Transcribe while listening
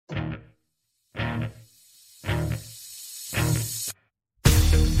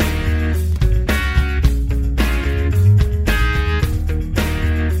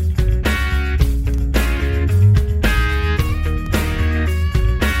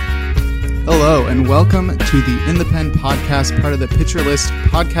and welcome to the In the Pen podcast, part of the Pitcher List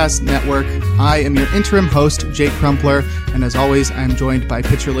podcast network. I am your interim host, Jake Crumpler, and as always, I am joined by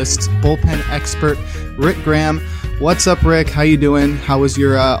Pitcher List's bullpen expert, Rick Graham. What's up, Rick? How you doing? How was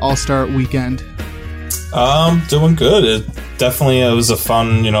your All-Star weekend? Doing good. It was a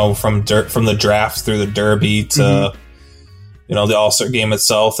fun, from the draft through the Derby to, the All-Star game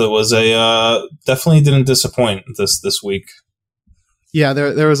itself. It was definitely didn't disappoint this week. Yeah,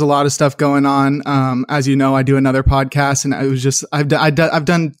 there was a lot of stuff going on. As you know, I do another podcast, and I've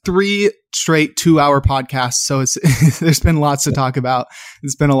done 3 straight 2-hour podcasts. So there's been lots to talk about.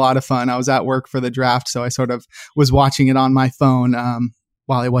 It's been a lot of fun. I was at work for the draft, so I sort of was watching it on my phone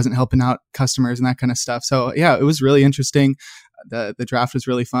while I wasn't helping out customers and that kind of stuff. So yeah, it was really interesting. The draft was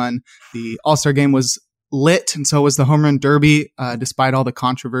really fun. The All-Star game was lit, and so was the Home Run Derby, despite all the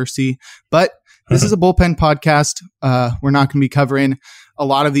controversy. But this is a bullpen podcast. We're not going to be covering a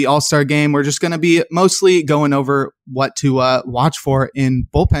lot of the All-Star game. We're just going to be mostly going over what to watch for in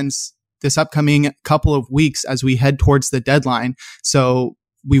bullpens this upcoming couple of weeks as we head towards the deadline. So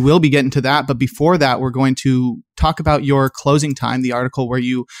we will be getting to that. But before that, we're going to talk about your closing time, the article where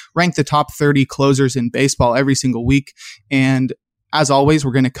you rank the top 30 closers in baseball every single week. And as always,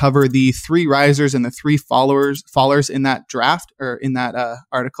 we're going to cover the 3 risers and the 3 fallers in that draft, or in that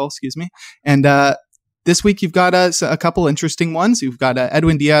article, excuse me. And this week, you've got a couple interesting ones. You've got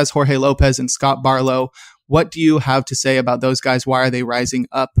Edwin Diaz, Jorge Lopez, and Scott Barlow. What do you have to say about those guys? Why are they rising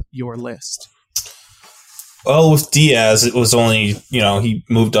up your list? Well, with Diaz, it was only, he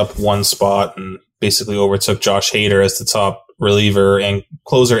moved up 1 spot and basically overtook Josh Hader as the top reliever and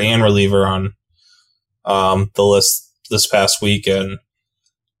closer and reliever on the list this past week. And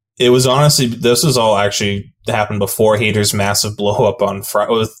it was honestly, this was all actually happened before Hader's massive blow up on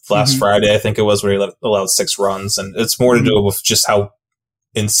last Friday, I think it was, where he allowed 6 runs. And it's more to do with just how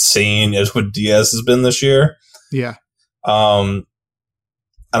insane Edwin Diaz has been this year. Yeah. And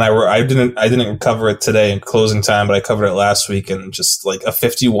I didn't cover it today in closing time, but I covered it last week, and just like a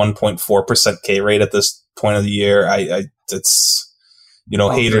 51.4% K rate at this point of the year. It's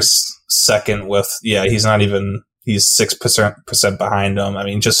Hader's second with, he's 6% behind him. I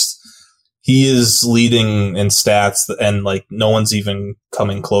mean, just he is leading in stats, and like no one's even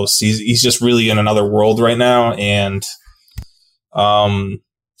coming close. He's just really in another world right now, and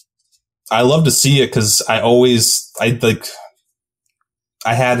I love to see it because I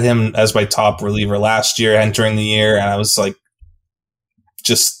had him as my top reliever last year entering the year, and I was like,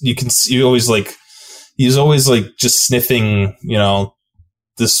 he's always just sniffing,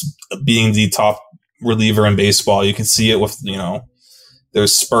 this being the top reliever in baseball. You can see it with,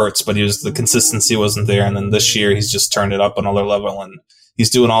 there's spurts, but the consistency wasn't there. And then this year he's just turned it up another level, and he's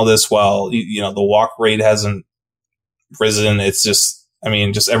doing all this while, the walk rate hasn't risen. It's just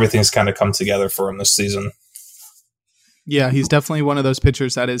everything's kind of come together for him this season. Yeah, he's definitely one of those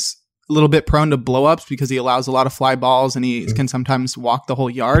pitchers that is a little bit prone to blow-ups because he allows a lot of fly balls, and he can sometimes walk the whole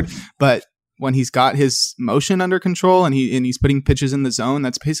yard. But when he's got his motion under control and he's putting pitches in the zone,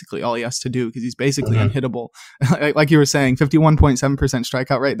 that's basically all he has to do, because he's basically unhittable. Like you were saying, 51.7%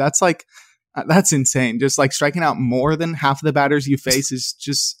 strikeout rate. That's insane. Just like striking out more than half of the batters you face is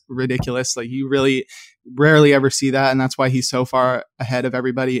just ridiculous. Like, you really rarely ever see that, and that's why he's so far ahead of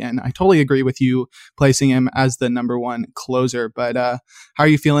everybody. And I totally agree with you placing him as the number 1 closer. But how are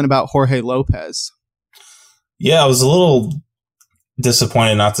you feeling about Jorge Lopez? Yeah, I was a little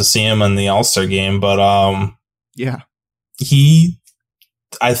disappointed not to see him in the All-Star game, but I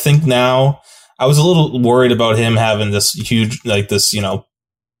think now, I was a little worried about him having this huge,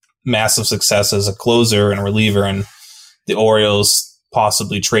 massive success as a closer and a reliever, and the Orioles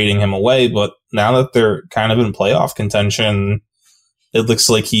possibly trading him away. But now that they're kind of in playoff contention, it looks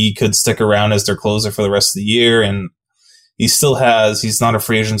like he could stick around as their closer for the rest of the year. And he's not a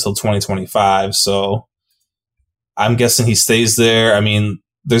free agent until 2025. So I'm guessing he stays there. I mean,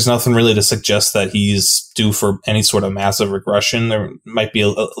 there's nothing really to suggest that he's due for any sort of massive regression. There might be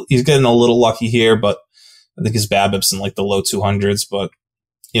he's getting a little lucky here, but I think his BABIP's in like the low 200s. But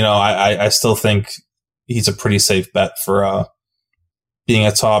I still think he's a pretty safe bet for being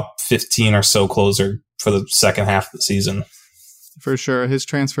a top 15 or so closer for the second half of the season. For sure. His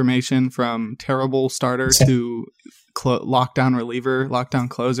transformation from terrible starter to lockdown reliever, lockdown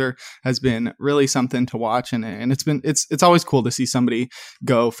closer has been really something to watch. And it's always cool to see somebody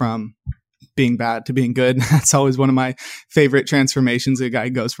go from being bad to being good. That's always one of my favorite transformations. A guy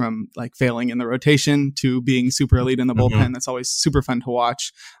goes from like failing in the rotation to being super elite in the bullpen. That's always super fun to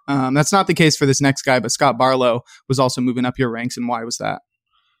watch. That's not the case for this next guy, but Scott Barlow was also moving up your ranks. And why was that?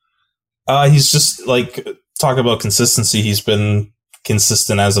 He's just like, talk about consistency. He's been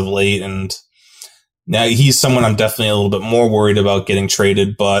consistent as of late. And Now, he's someone I'm definitely a little bit more worried about getting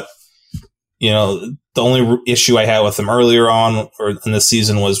traded, but, the only issue I had with him earlier on or in the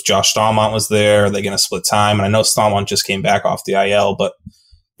season was Josh Stallmont was there. Are they going to split time? And I know Stallmont just came back off the IL, but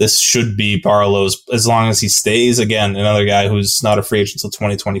this should be Barlow's, as long as he stays. Again, another guy who's not a free agent until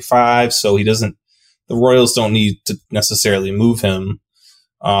 2025, so the Royals don't need to necessarily move him.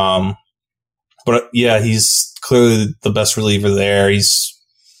 But yeah, he's clearly the best reliever there. He's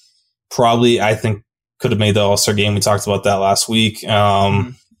probably, I think, could have made the All-Star game. We talked about that last week.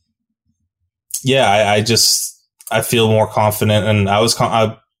 I feel more confident, and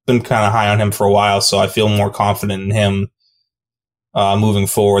I've been kind of high on him for a while, so I feel more confident in him moving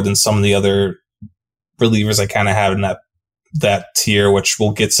forward than some of the other relievers I kind of have in that tier, which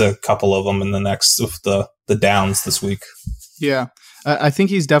we'll get to a couple of them in the next of the downs this week. Yeah, I think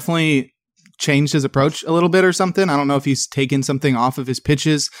he's definitely changed his approach a little bit or something. I don't know if he's taken something off of his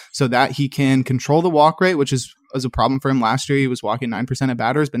pitches so that he can control the walk rate, which was a problem for him last year. He was walking 9% of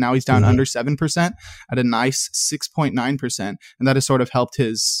batters, but now he's down under 7% at a nice 6.9%. And that has sort of helped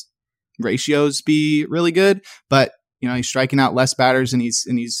his ratios be really good. But he's striking out less batters and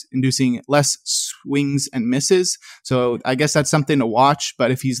he's inducing less swings and misses. So I guess that's something to watch. But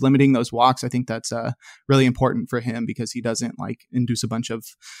if he's limiting those walks, I think that's really important for him because he doesn't induce a bunch of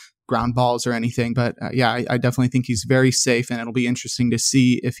ground balls or anything. But I definitely think he's very safe, and it'll be interesting to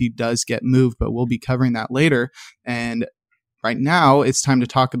see if he does get moved, but we'll be covering that later. And right now it's time to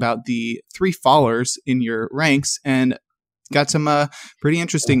talk about the 3 fallers in your ranks, and got some pretty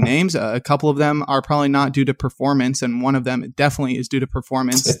interesting names. A couple of them are probably not due to performance, and one of them definitely is due to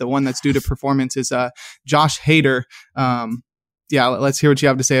performance. The one that's due to performance is Josh Hader. Let's hear what you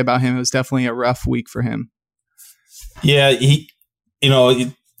have to say about him. It was definitely a rough week for him. Yeah,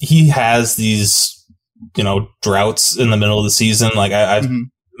 he has these, droughts in the middle of the season. Like I've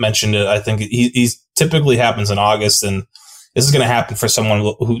mentioned it. I think he's typically happens in August, and this is going to happen for someone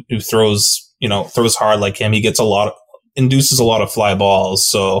who throws hard like him. He gets induces a lot of fly balls.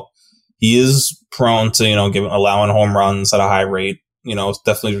 So he is prone to, allowing home runs at a high rate,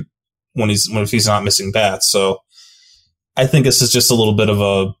 definitely if he's not missing bats. So I think this is just a little bit of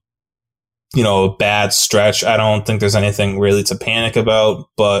a bad stretch. I don't think there's anything really to panic about,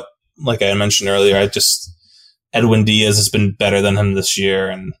 but like I mentioned earlier, Edwin Diaz has been better than him this year,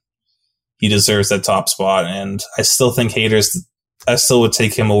 and he deserves that top spot. And I still think I still would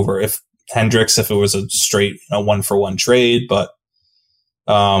take him over if Hendricks if it was a straight 1-for-1 trade, but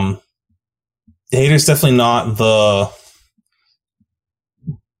Hader's definitely not the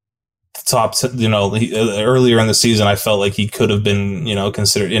top. Earlier in the season, I felt like he could have been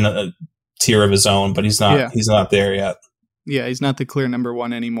considered in a tier of his own, but he's not. Yeah. He's not there yet. Yeah, he's not the clear number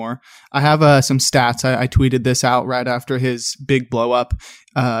 1 anymore. I have some stats. I tweeted this out right after his big blow up.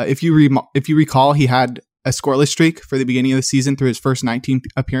 If you recall, he had a scoreless streak for the beginning of the season through his first 19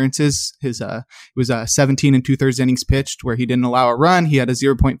 appearances. It was 17 2/3 innings pitched where he didn't allow a run. He had a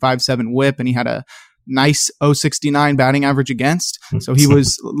 0.57 whip, and he had a nice 0.69 batting average against. So he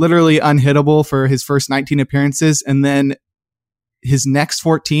was literally unhittable for his first 19 appearances. And then his next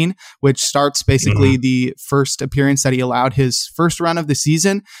 14, which starts basically the first appearance that he allowed his first run of the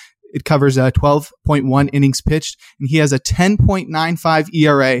season, it covers 12.1 innings pitched, and he has a 10.95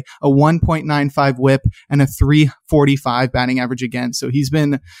 ERA, a 1.95 whip, and a 3.45 batting average again. So he's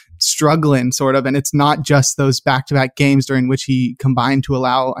been struggling sort of, and it's not just those back-to-back games during which he combined to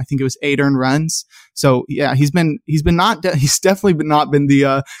allow, I think it was 8 earned runs. So yeah, he's definitely not been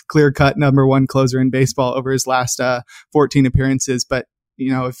the clear-cut number 1 closer in baseball over his last 14 appearances. But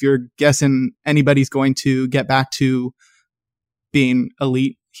if you're guessing anybody's going to get back to being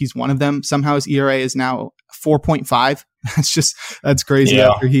elite, he's one of them. Somehow his ERA is now 4.5. That's crazy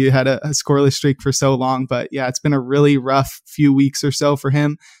after he had a scoreless streak for so long. But yeah, it's been a really rough few weeks or so for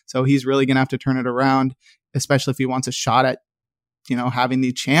him. So he's really going to have to turn it around, especially if he wants a shot at, having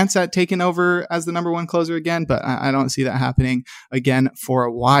the chance at taking over as the number 1 closer again. But I don't see that happening again for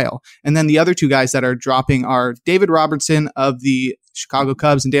a while. And then the other 2 guys that are dropping are David Robertson of the Chicago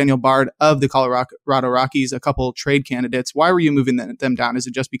Cubs and Daniel Bard of the Colorado Rockies, a couple trade candidates. Why were you moving them down? Is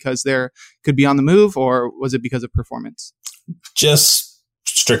it just because they could be on the move, or was it because of performance? Just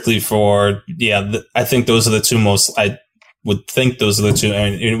strictly for, I think those are the 2 most, I would think those are the 2. I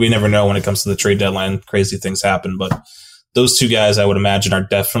mean, we never know when it comes to the trade deadline. Crazy things happen, but those 2 guys I would imagine are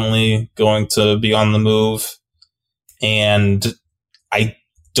definitely going to be on the move. And I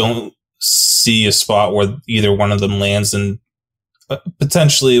don't see a spot where either one of them lands, and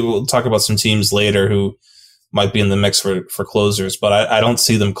potentially we'll talk about some teams later who might be in the mix for closers, but I don't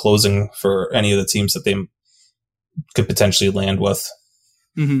see them closing for any of the teams that they could potentially land with.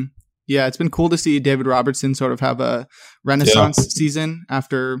 Mm-hmm. Yeah, it's been cool to see David Robertson sort of have a renaissance season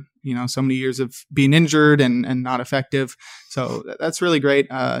after, so many years of being injured and not effective. So that's really great.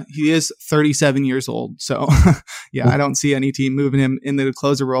 He is 37 years old. So yeah, I don't see any team moving him into the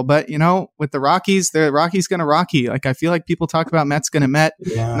closer role. But, with the Rockies going to Rocky. Like, I feel like people talk about Mets going to Met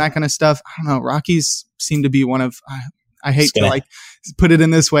and that kind of stuff. I don't know. Rockies seem to be one of, I hate to put it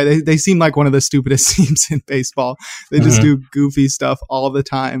in this way. They seem like one of the stupidest teams in baseball. They just do goofy stuff all the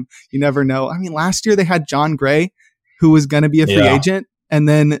time. You never know. I mean, last year they had John Gray, who was going to be a free agent, and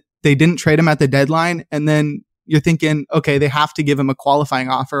then they didn't trade him at the deadline. And then you're thinking, okay, they have to give him a qualifying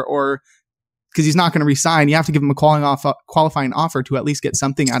offer, or because he's not going to resign, you have to give him a qualifying offer to at least get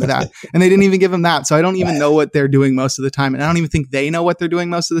something out of that. And they didn't even give him that. So I don't even know what they're doing most of the time. And I don't even think they know what they're doing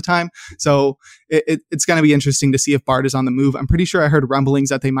most of the time. So it's going to be interesting to see if Bart is on the move. I'm pretty sure I heard rumblings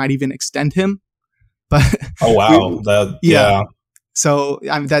that they might even extend him. But oh, wow. Yeah. So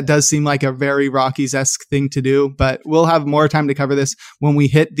that does seem like a very Rockies-esque thing to do. But we'll have more time to cover this when we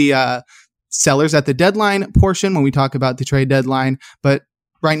hit the sellers at the deadline portion, when we talk about the trade deadline. But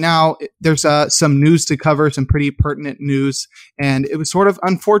right now, there's some news to cover, some pretty pertinent news. And it was sort of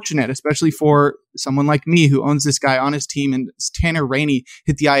unfortunate, especially for someone like me who owns this guy on his team. And Tanner Rainey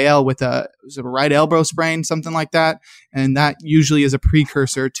hit the IL with a right elbow sprain, something like that. And that usually is a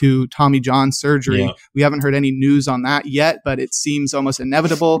precursor to Tommy John surgery. Yeah. We haven't heard any news on that yet, but it seems almost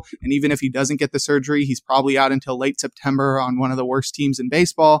inevitable. And even if he doesn't get the surgery, he's probably out until late September on one of the worst teams in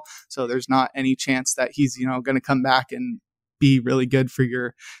baseball. So there's not any chance that he's, going to come back and be really good for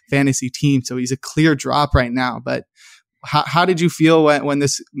your fantasy team. So he's a clear drop right now. But how did you feel when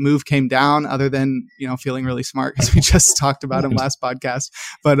this move came down, other than, feeling really smart, because we just talked about him last podcast?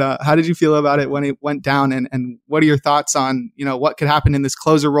 But how did you feel about it when it went down? And what are your thoughts on, what could happen in this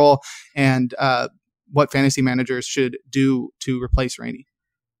closer role, and what fantasy managers should do to replace Rainey?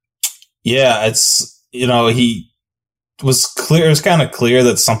 Yeah, it's, he was clear. It was kind of clear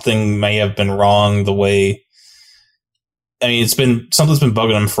that something may have been wrong the way. I mean, something's been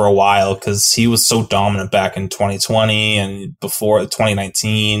bugging him for a while, because he was so dominant back in 2020 and before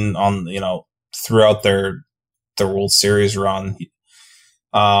 2019 on, throughout their World Series run.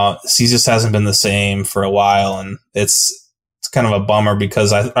 He just hasn't been the same for a while, and it's kind of a bummer,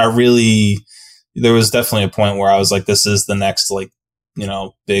 because there was definitely a point where I was like, this is the next,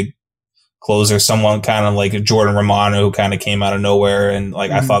 big closer, someone kind of like Jordan Romano, who kind of came out of nowhere, and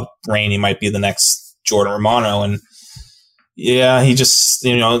I thought Rainey might be the next Jordan Romano, and yeah, he just,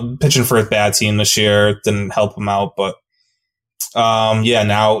 pitching for a bad team this year didn't help him out. But,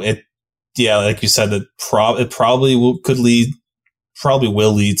 now like you said, it probably will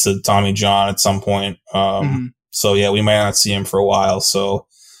lead to Tommy John at some point. So yeah, we might not see him for a while. So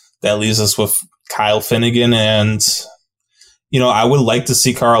that leaves us with Kyle Finnegan, and, I would like to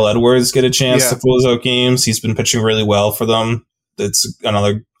see Carl Edwards get a chance to close out games. He's been pitching really well for them. It's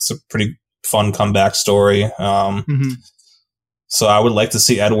a pretty fun comeback story. So I would like to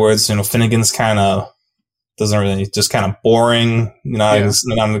see Edwards. Finnegan's kind of just kind of boring. Not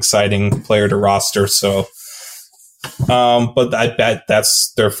an exciting player to roster. So, but I bet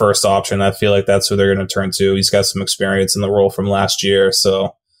that's their first option. I feel like that's who they're going to turn to. He's got some experience in the role from last year.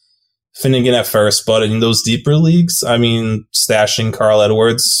 So Finnegan at first, but in those deeper leagues, I mean, stashing Carl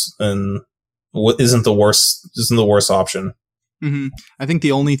Edwards isn't the worst option. I think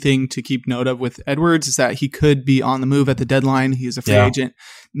the only thing to keep note of with Edwards is that he could be on the move at the deadline. He is a free agent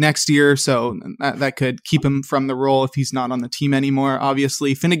next year, so that could keep him from the role if he's not on the team anymore.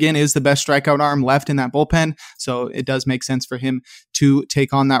 Obviously, Finnegan is the best strikeout arm left in that bullpen, so it does make sense for him to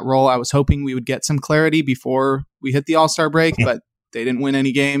take on that role. I was hoping we would get some clarity before we hit the All-Star break, but they didn't win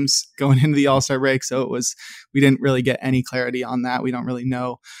any games going into the All-Star break, so we didn't really get any clarity on that. We don't really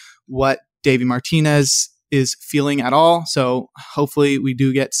know what Davey Martinez is feeling at all. So hopefully we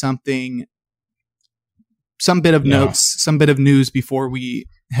do get some bit of notes, some bit of news before we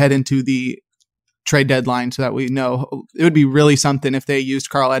head into the trade deadline, so that we know. It would be really something if they used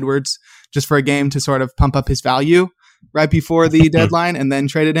Carl Edwards just for a game to sort of pump up his value right before the deadline and then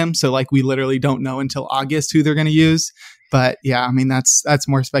traded him. So we literally don't know until August who they're going to use. But yeah, I mean, that's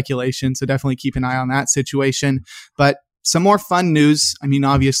more speculation. So definitely keep an eye on that situation. But some more fun news. I mean,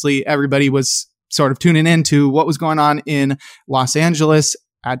 obviously everybody was sort of tuning into what was going on in Los Angeles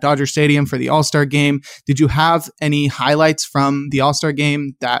at Dodger Stadium for the All-Star game. Did you have any highlights from the All-Star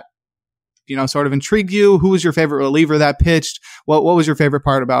game that, sort of intrigued you? Who was your favorite reliever that pitched? What was your favorite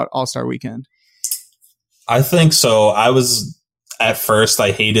part about All-Star weekend? I think so. At first,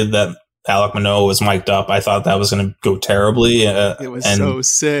 I hated that Alek Manoah was mic'd up. I thought that was going to go terribly. It was so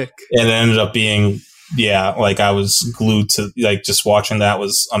sick. It ended up being yeah, like I was glued to like just watching that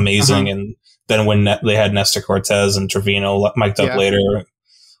was amazing. And then when they had Nestor Cortez and Trevino mic'd up later,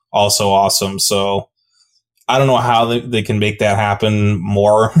 also awesome. So I don't know how they can make that happen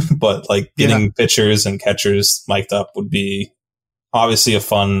more, but like getting pitchers and catchers mic'd up would be obviously a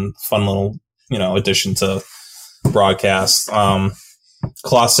fun little, addition to broadcast.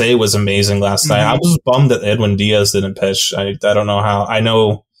 Clase was amazing last night. I was bummed that Edwin Diaz didn't pitch. I don't know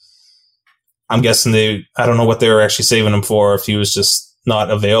how. I'm guessing I don't know what they were actually saving him for, if he was just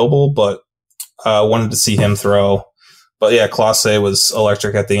not available, but wanted to see him throw. But yeah, Clase was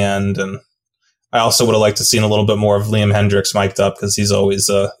electric at the end, and I also would have liked to seen a little bit more of Liam Hendricks mic'd up, because he's always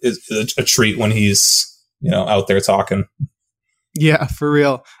a treat when he's out there talking. Yeah, for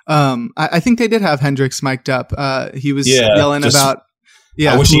real. I think they did have Hendricks mic'd up. He was yelling about.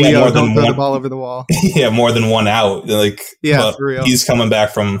 Yeah, I wish he had more than throw the ball over the wall. Yeah, more than one out. For real. He's coming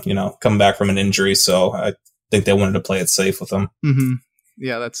back from an injury, so I think they wanted to play it safe with him. Mm-hmm.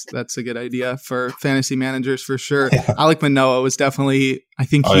 Yeah, that's a good idea for fantasy managers for sure. Yeah. Alek Manoah was definitely, I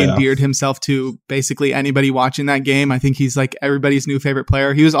think he endeared himself to basically anybody watching that game. I think he's like everybody's new favorite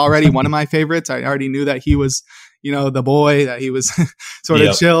player. He was already one of my favorites. I already knew that he was, the boy, that he was sort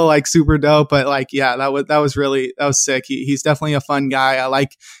of chill, like super dope. But that was sick. He's definitely a fun guy. I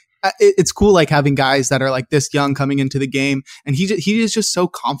like. It's cool, like having guys that are like this young coming into the game, and he is just so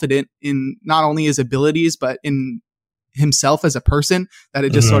confident in not only his abilities but in himself as a person, that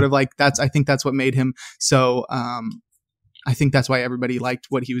it just sort of like I think that's what made him so I think that's why everybody liked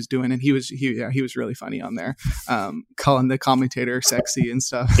what he was doing, and he was really funny on there, calling the commentator sexy and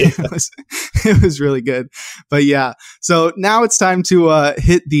stuff. It was really good. But yeah, so now it's time to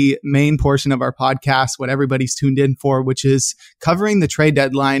hit the main portion of our podcast, what everybody's tuned in for, which is covering the trade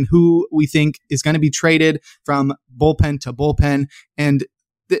deadline, who we think is going to be traded from bullpen to bullpen. And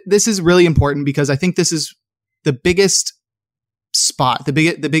this is really important, because I think this is the biggest spot, the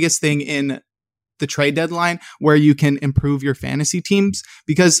biggest thing in the trade deadline where you can improve your fantasy teams,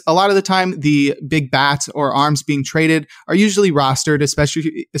 because a lot of the time the big bats or arms being traded are usually rostered,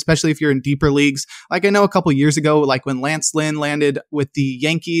 especially if you're in deeper leagues. Like I know a couple years ago, like when Lance Lynn landed with the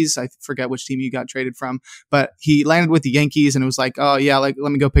Yankees, I forget which team he got traded from, but he landed with the Yankees, and it was like, oh yeah, like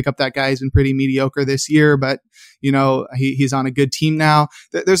let me go pick up that guy. He's been pretty mediocre this year, but he's on a good team now.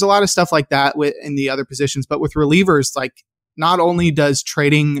 There's a lot of stuff like that in the other positions, but with relievers, like not only does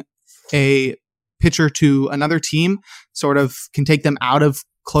trading a pitcher to another team sort of can take them out of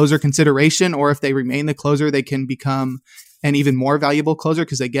closer consideration, or if they remain the closer, they can become an even more valuable closer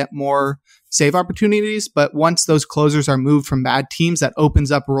because they get more save opportunities. But once those closers are moved from bad teams, that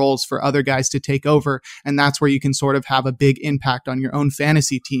opens up roles for other guys to take over. And that's where you can sort of have a big impact on your own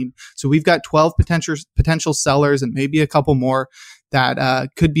fantasy team. So we've got 12 potential sellers and maybe a couple more that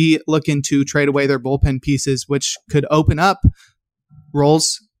could be looking to trade away their bullpen pieces, which could open up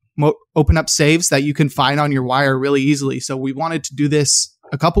roles, open up saves that you can find on your wire really easily. So we wanted to do this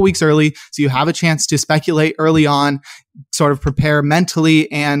a couple weeks early, so you have a chance to speculate early on, sort of prepare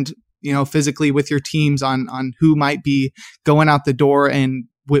mentally and physically with your teams on who might be going out the door and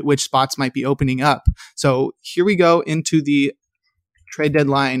which spots might be opening up. So here we go into the trade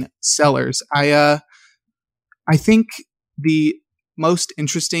deadline sellers. I think the most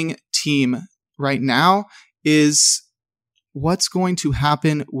interesting team right now is what's going to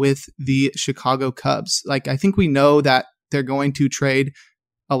happen with the Chicago Cubs. Like, I think we know that they're going to trade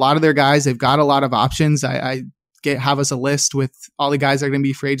a lot of their guys. They've got a lot of options. I have us a list with all the guys that are going to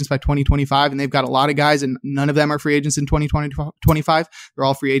be free agents by 2025, and they've got a lot of guys, and none of them are free agents in 2025. They're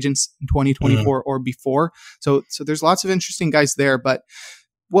all free agents in 2024 or before. So there's lots of interesting guys there. But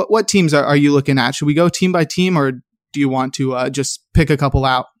what teams are you looking at? Should we go team by team, or do you want to just pick a couple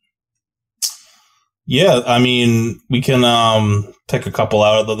out? Yeah, I mean, we can pick a couple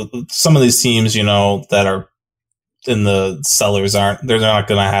out. Some of these teams, that are in the sellers they're not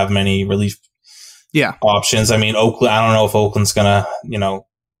going to have many relief options. I mean, Oakland, I don't know if Oakland's going to,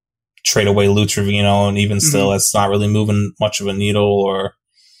 trade away Lou Trevino, and even still, it's not really moving much of a needle. Or,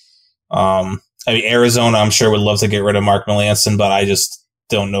 I mean, Arizona, I'm sure would love to get rid of Mark Melancon, but I just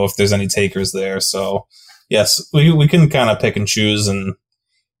don't know if there's any takers there. So, yes, we can kind of pick and choose. And,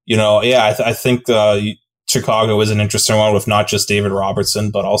 I think Chicago is an interesting one with not just David Robertson,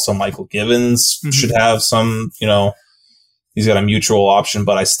 but also Michael Givens should have some, he's got a mutual option,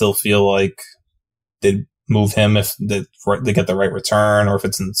 but I still feel like they'd move him if they get the right return, or if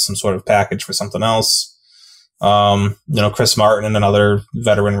it's in some sort of package for something else. Chris Martin, another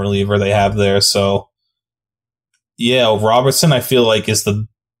veteran reliever they have there. So, yeah, Robertson, I feel like, is the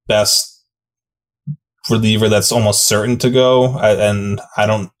best reliever that's almost certain to go.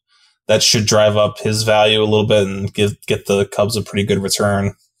 that should drive up his value a little bit and get the Cubs a pretty good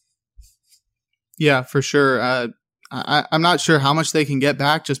return. Yeah, for sure. I'm not sure how much they can get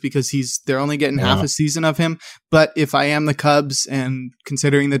back just because they're only getting half a season of him. But if I am the Cubs and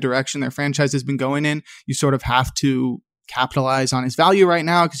considering the direction their franchise has been going in, you sort of have to capitalize on his value right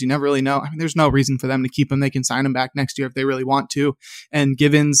now because you never really know. I mean, there's no reason for them to keep him. They can sign him back next year if they really want to. And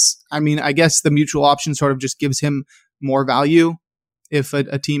Givens, I mean, I guess the mutual option sort of just gives him more value if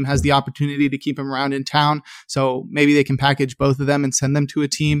a team has the opportunity to keep him around in town. So maybe they can package both of them and send them to a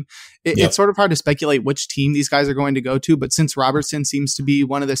team. It's sort of hard to speculate which team these guys are going to go to, but since Robertson seems to be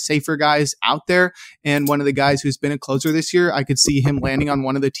one of the safer guys out there and one of the guys who's been a closer this year, I could see him landing on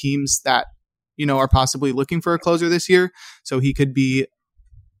one of the teams that, you know, are possibly looking for a closer this year. So he could be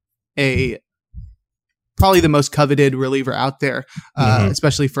probably the most coveted reliever out there,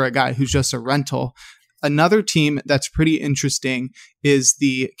 especially for a guy who's just a rental. Another team that's pretty interesting is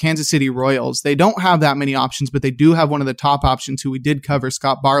the Kansas City Royals. They don't have that many options, but they do have one of the top options who we did cover,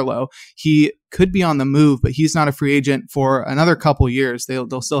 Scott Barlow. He could be on the move, but he's not a free agent for another couple years.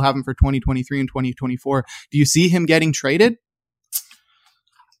 They'll still have him for 2023 and 2024. Do you see him getting traded?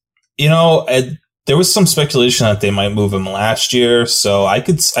 You know, there was some speculation that they might move him last year, so I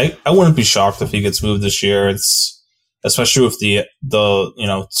wouldn't be shocked if he gets moved this year. It's especially with the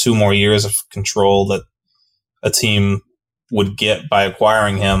 2 more years of control that a team would get by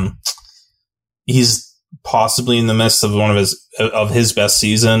acquiring him. He's possibly in the midst of one of his best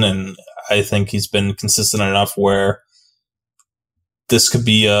season, and I think he's been consistent enough where this could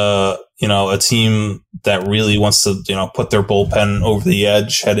be a team that really wants to, put their bullpen over the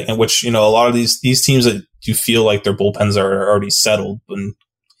edge, which, a lot of these teams that you feel like their bullpens are already settled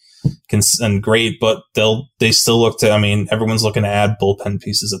and great, but they still look to, everyone's looking to add bullpen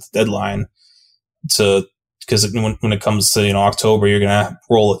pieces at the deadline because when it comes to, October, you're going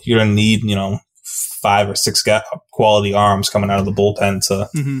to need, 5 or 6 quality arms coming out of the bullpen to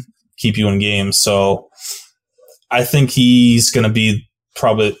keep you in games. So I think he's going to be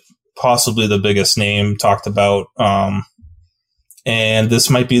possibly the biggest name talked about. And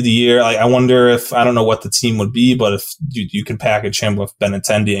this might be the year. I wonder if, I don't know what the team would be, but if you can package him with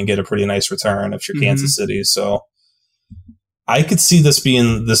Benintendi and get a pretty nice return if you're Kansas City. So I could see this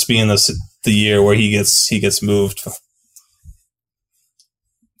being the year where he gets moved.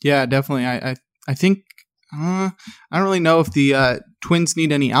 Yeah, definitely. I think I don't really know if the Twins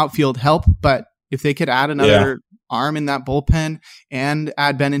need any outfield help, but if they could add another arm in that bullpen and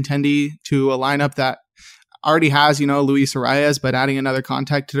add Benintendi to a lineup that already has, Luis Arias, but adding another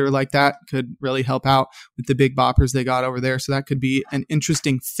contact hitter like that could really help out with the big boppers they got over there. So that could be an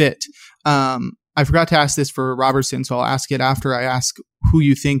interesting fit. I forgot to ask this for Robertson, so I'll ask it after I ask who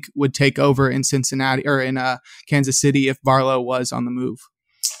you think would take over in Cincinnati or in Kansas City if Barlow was on the move.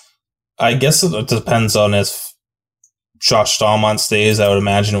 I guess it depends on if Josh Stallman stays. I would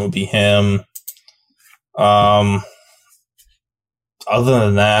imagine it would be him. Other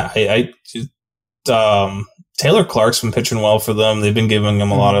than that, Taylor Clark's been pitching well for them. They've been giving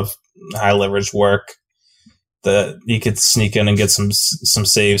him a lot of high leverage work that he could sneak in and get some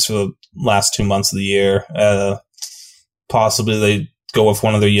saves for the last 2 months of the year. Possibly they go with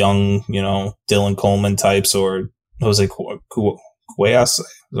one of their young, Dylan Coleman types or Jose Cuevas.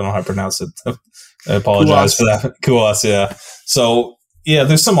 I don't know how to pronounce it. I apologize for that. Cuevas, yeah. So, yeah,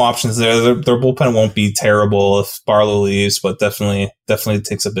 there's some options there. Their bullpen won't be terrible if Barlow leaves, but definitely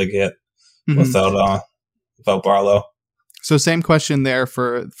takes a big hit without Barlow. So same question there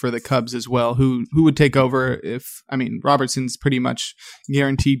for the Cubs as well. Who would take over Robertson's pretty much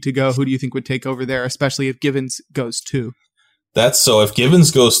guaranteed to go. Who do you think would take over there, especially if Givens goes too? If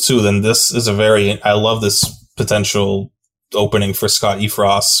Givens goes too, then this is I love this potential opening for Scott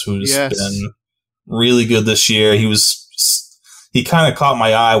Efros, who's been really good this year. He kind of caught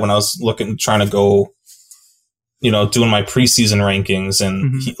my eye when I was trying to go, doing my preseason rankings,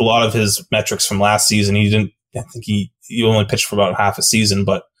 and a lot of his metrics from last season, I think he only pitched for about half a season,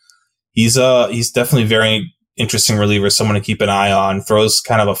 but he's definitely a very interesting reliever, someone to keep an eye on. Throws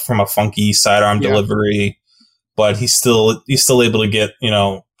kind of from a funky sidearm delivery, but he's still able to get,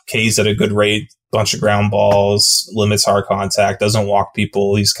 Ks at a good rate, bunch of ground balls, limits hard contact, doesn't walk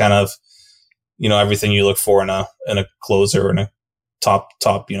people. He's kind of, everything you look for in a closer and a top,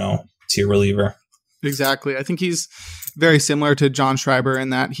 tier reliever. Exactly. I think he's very similar to John Schreiber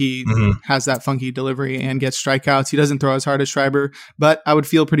in that he has that funky delivery and gets strikeouts. He doesn't throw as hard as Schreiber, but I would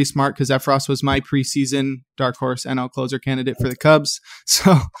feel pretty smart because Efros was my preseason dark horse NL closer candidate for the Cubs.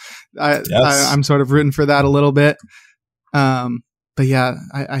 So I'm sort of rooting for that a little bit. But yeah,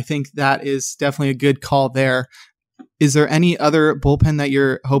 I think that is definitely a good call there. is there any other bullpen that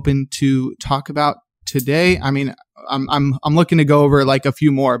you're hoping to talk about today? I mean, I'm looking to go over like a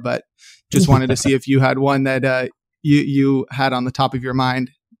few more, but just wanted to see if you had one that you had on the top of your mind.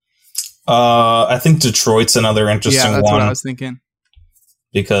 I think Detroit's another interesting one. Yeah, that's what I was thinking.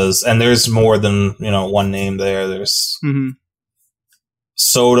 Because, and there's more than, one name there. There's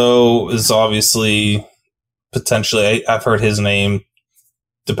Soto is obviously potentially, I've heard his name,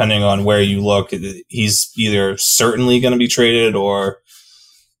 depending on where you look, he's either certainly going to be traded or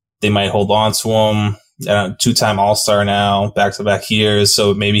they might hold on to him. Two-time All-Star now, back-to-back years,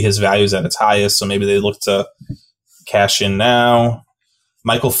 so maybe his value is at its highest, so maybe they look to cash in now.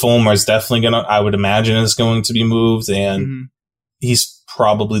 Michael Fulmer is definitely I would imagine, is going to be moved, and he's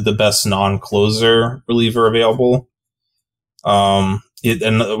probably the best non-closer reliever available. And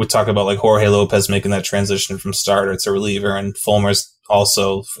we talk about like Jorge Lopez making that transition from starter to reliever, and Fulmer's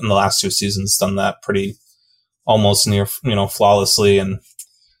also in the last 2 seasons done that pretty almost near, flawlessly, and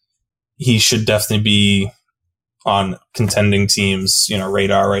he should definitely be on contending teams,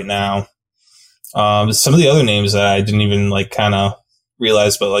 radar right now. Some of the other names that I didn't even kind of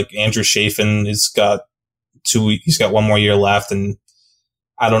realize, but like Andrew Chafin he's got 1 more year left, and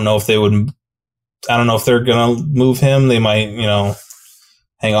I don't know if they're going to move him. They might,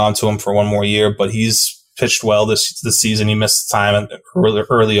 hang on to him for 1 more year, but he's pitched well this season. He missed time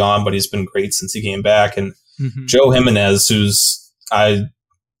early on, but he's been great since he came back. And Joe Jimenez, I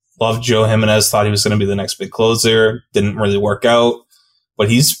loved Joe Jimenez, thought he was going to be the next big closer. Didn't really work out, but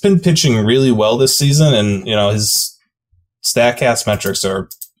he's been pitching really well this season, and his StatCast metrics are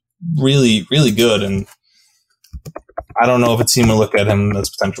really, really good. And I don't know if a team would look at him as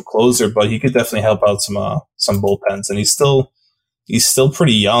a potential closer, but he could definitely help out some bullpens. And he's still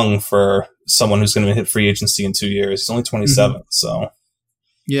pretty young for someone who's going to hit free agency in 2 years. He's only 27, so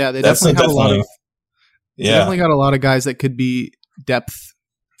yeah, they definitely got a lot of guys that could be depth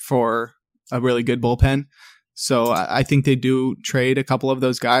for a really good bullpen. So I think they do trade a couple of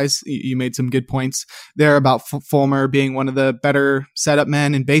those guys. You made some good points there about Fulmer being one of the better setup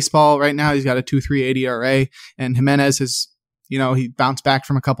men in baseball right now. He's got a 2.38 ERA, and Jimenez is, he bounced back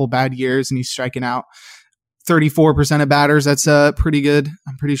from a couple bad years and he's striking out 34% of batters. That's pretty good,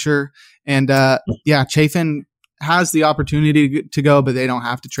 I'm pretty sure. And Chafin has the opportunity to go, but they don't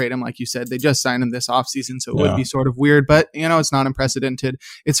have to trade him. Like you said, they just signed him this offseason, so it would be sort of weird, but it's not unprecedented.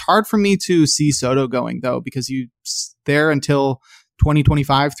 It's hard for me to see Soto going though, because you there until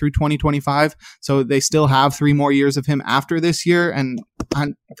 2025 through 2025. So they still have 3 more years of him after this year. And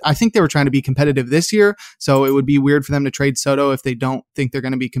I think they were trying to be competitive this year. So it would be weird for them to trade Soto if they don't think they're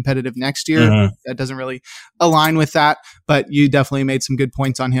going to be competitive next year. That doesn't really align with that, but you definitely made some good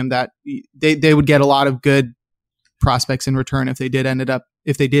points on him that they would get a lot of good prospects in return if they did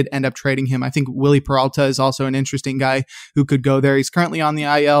end up trading him. I think Willie Peralta is also an interesting guy who could go there. He's currently on the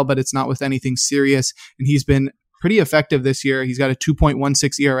IL, but it's not with anything serious, and he's been pretty effective this year. He's got a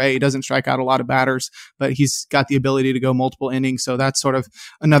 2.16 ERA. He doesn't strike out a lot of batters, but he's got the ability to go multiple innings, so that's sort of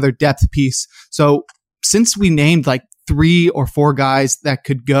another depth piece. So since we named like 3 or 4 guys that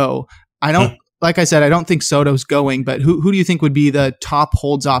could go, like I said, I don't think Soto's going, but who do you think would be the top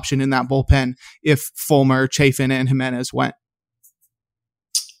holds option in that bullpen if Fulmer, Chafin, and Jimenez went?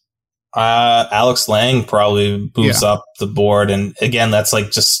 Alex Lang probably moves up the board. And again, that's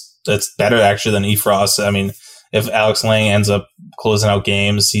better actually than Efros. I mean, if Alex Lang ends up closing out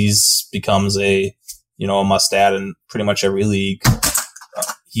games, he's becomes a must add in pretty much every league.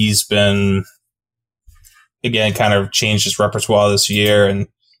 He's been, again, kind of changed his repertoire this year and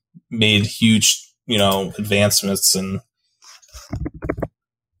made huge, advancements, and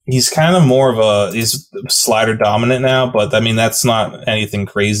he's kind of he's slider dominant now, but I mean, that's not anything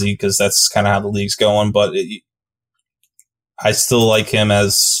crazy because that's kind of how the league's going, but I still like him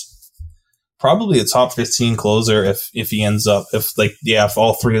as probably a top 15 closer if he ends up, if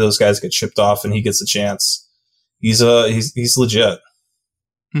all 3 of those guys get shipped off and he gets a chance, he's legit.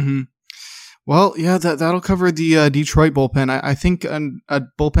 Mm-hmm. Well, yeah, that'll cover the Detroit bullpen. I think a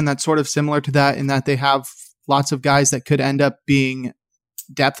bullpen that's sort of similar to that in that they have lots of guys that could end up being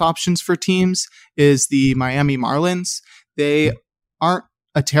depth options for teams is the Miami Marlins. They aren't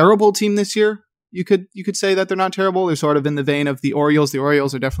a terrible team this year. You could say that they're not terrible. They're sort of in the vein of the Orioles. The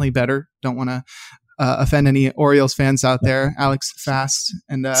Orioles are definitely better. Don't want to offend any Orioles fans out there. Alex Fast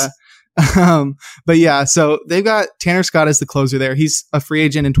and but yeah, so they've got Tanner Scott as the closer there. He's a free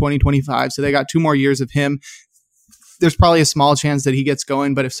agent in 2025, so they got 2 more years of him. There's probably a small chance that he gets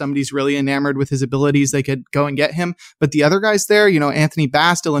going, but if somebody's really enamored with his abilities, they could go and get him. But the other guys there, Anthony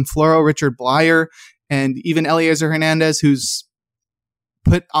Bass, Dylan Floro, Richard Blyer, and even Eliezer Hernandez, who's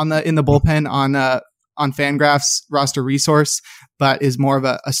put in the bullpen on Fangraphs roster resource, but is more of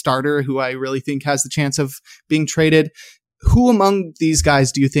a starter who I really think has the chance of being traded. Who among these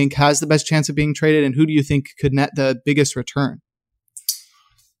guys do you think has the best chance of being traded, and who do you think could net the biggest return?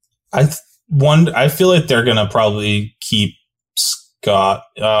 I feel like they're going to probably keep Scott.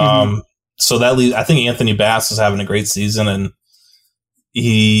 So that leaves, I think Anthony Bass is having a great season, and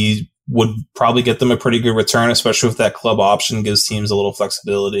he would probably get them a pretty good return, especially if that club option gives teams a little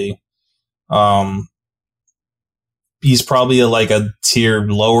flexibility. He's probably a tier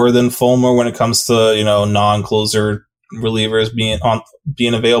lower than Fulmer when it comes to, non-closer relievers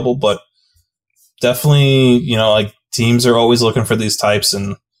being available, but definitely, teams are always looking for these types,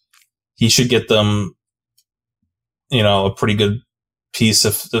 and he should get them, a pretty good piece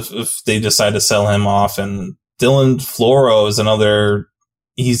if they decide to sell him off. And Dylan Floro is another.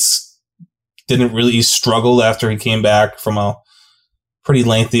 He struggled after he came back from a pretty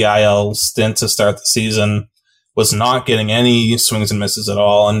lengthy IL stint to start the season. Was not getting any swings and misses at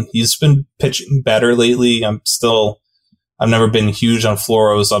all, and he's been pitching better lately. I've never been huge on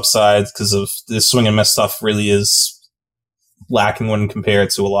Floro's upside because of this swing and miss stuff really is lacking when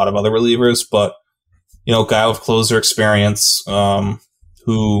compared to a lot of other relievers, but guy with closer experience,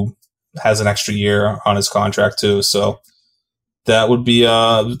 who has an extra year on his contract too. So that would be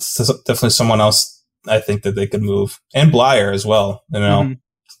definitely someone else I think that they could move. And Blyer as well,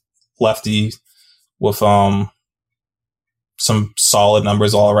 lefty with some solid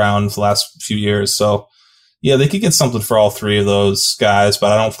numbers all around for the last few years. So yeah, they could get something for all three of those guys,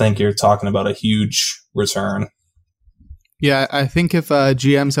 but I don't think you're talking about a huge return. Yeah, I think if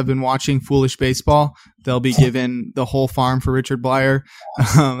GMs have been watching Foolish Baseball, they'll be given the whole farm for Richard Blyer.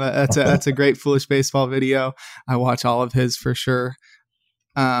 That's a great Foolish Baseball video. I watch all of his for sure.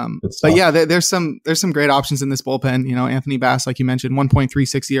 But yeah, there's some great options in this bullpen. Anthony Bass, like you mentioned,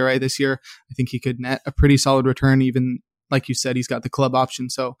 1.36 ERA this year. I think he could net a pretty solid return. Even like you said, he's got the club option,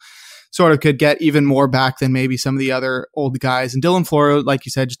 so sort of could get even more back than maybe some of the other old guys. And Dylan Floro, like you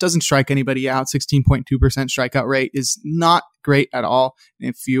said, just doesn't strike anybody out. 16.2% strikeout rate is not great at all. And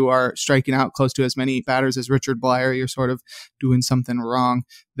if you are striking out close to as many batters as Richard Blyer, you're sort of doing something wrong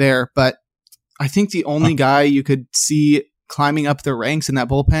there. But I think the only guy you could see climbing up the ranks in that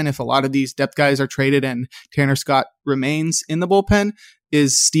bullpen, if a lot of these depth guys are traded and Tanner Scott remains in the bullpen,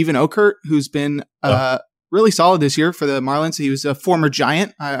 is Steven Okert, who's been really solid this year for the Marlins. He was a former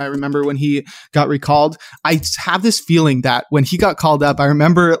Giant. I remember when he got recalled. I have this feeling that when he got called up, I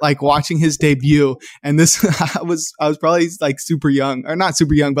remember watching his debut, and this I was probably super young, or not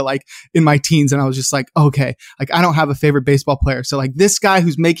super young, but in my teens, and I was just okay, I don't have a favorite baseball player. So this guy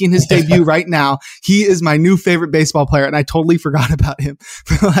who's making his debut right now, he is my new favorite baseball player, and I totally forgot about him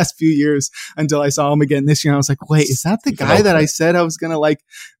for the last few years until I saw him again this year. And I was like, wait, is that the guy that I said I was going to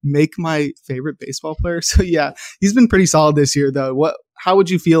make my favorite baseball player? So yeah, he's been pretty solid this year though. How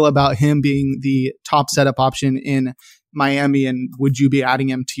would you feel about him being the top setup option in Miami, and would you be adding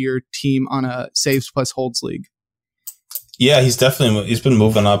him to your team on a saves plus holds league? Yeah, he's been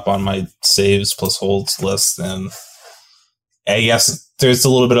moving up on my saves plus holds list, and I guess there's a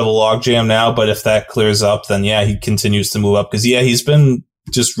little bit of a logjam now, but if that clears up, then yeah, he continues to move up because he's been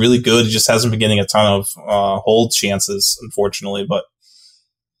just really good. He just hasn't been getting a ton of hold chances, unfortunately. But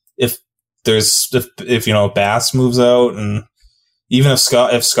if Bass moves out, and even if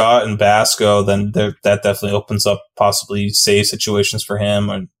Scott and Bass go, then that definitely opens up possibly save situations for him.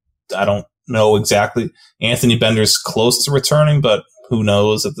 And I don't know exactly. Anthony Bender's close to returning, but who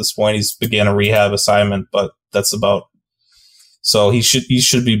knows at this point? He's began a rehab assignment, but that's about. So he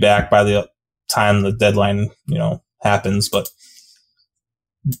should be back by the time the deadline happens. But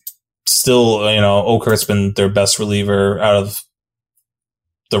still, Okert's been their best reliever out of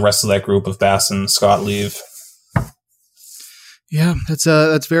the rest of that group of Bass and Scott leave. Yeah,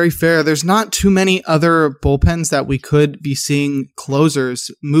 that's very fair. There's not too many other bullpens that we could be seeing closers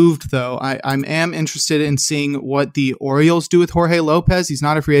moved, though. I am interested in seeing what the Orioles do with Jorge Lopez. He's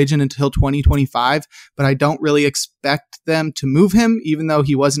not a free agent until 2025, but I don't really expect them to move him, even though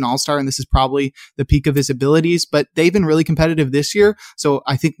he was an all-star, and this is probably the peak of his abilities. But they've been really competitive this year, so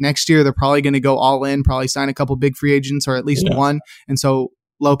I think next year they're probably going to go all in, probably sign a couple big free agents, or at least one. And so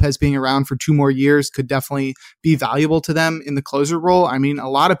Lopez being around for 2 more years could definitely be valuable to them in the closer role. I mean, a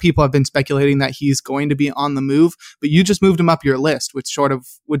lot of people have been speculating that he's going to be on the move, but you just moved him up your list, which sort of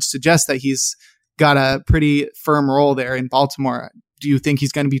would suggest that he's got a pretty firm role there in Baltimore. Do you think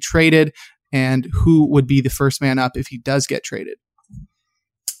he's going to be traded? And who would be the first man up if he does get traded?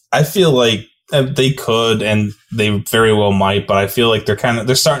 I feel like they could, and they very well might, but I feel like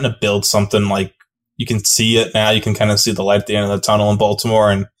they're starting to build something like, you can see it now. You can kind of see the light at the end of the tunnel in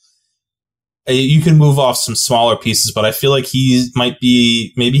Baltimore. And you can move off some smaller pieces, but I feel like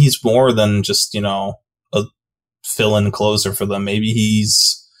maybe he's more than just, a fill-in closer for them. Maybe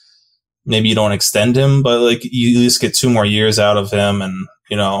you don't extend him, but like you at least get 2 more years out of him. And,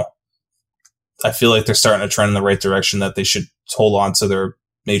 I feel like they're starting to trend in the right direction, that they should hold on to their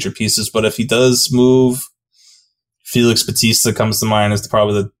major pieces. But if he does move, Felix Bautista comes to mind as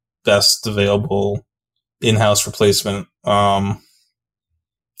probably the best available in-house replacement. I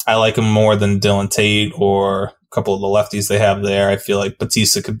like him more than Dylan Tate or a couple of the lefties they have there. I feel like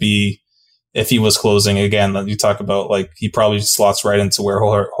Bautista could be, if he was closing again, you talk about like he probably slots right into where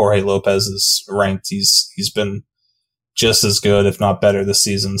Jorge Lopez is ranked. He's been just as good, if not better, this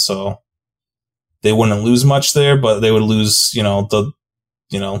season. So they wouldn't lose much there, but they would lose,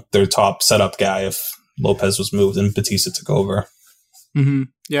 their top setup guy if Lopez was moved and Bautista took over. Mm-hmm.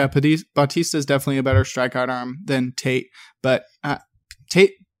 Yeah, Bautista is definitely a better strikeout arm than Tate, but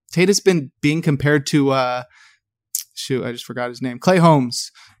Tate has been being compared to I just forgot his name, Clay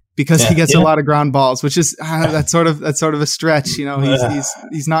Holmes, because he gets a lot of ground balls, which is that's sort of a stretch.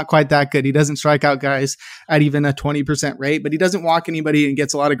 He's not quite that good. He doesn't strike out guys at even a 20% rate, but he doesn't walk anybody and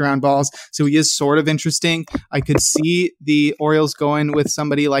gets a lot of ground balls. So he is sort of interesting. I could see the Orioles going with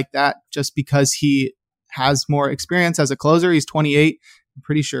somebody like that just because he has more experience as a closer. He's 28. I'm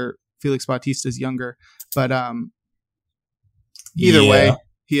pretty sure Felix Bautista is younger, but either way,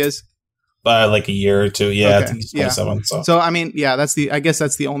 he is. By like a year or two. Yeah, okay. I think he's 27. Yeah. So, I mean, I guess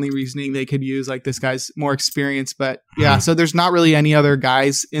that's the only reasoning they could use. Like, this guy's more experienced, but so there's not really any other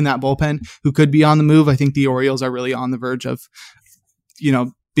guys in that bullpen who could be on the move. I think the Orioles are really on the verge of,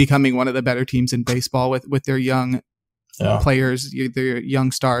 becoming one of the better teams in baseball with their young players, their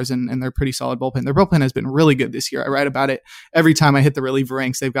young stars, and their pretty solid bullpen. Their bullpen has been really good this year. I write about it every time I hit the reliever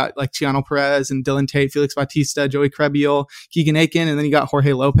ranks. They've got like Chiano Perez and Dylan Tate, Felix Bautista, Joey Krehbiel, Keegan Aiken, and then you got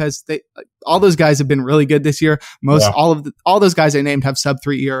Jorge Lopez. All those guys have been really good this year. All those guys I named have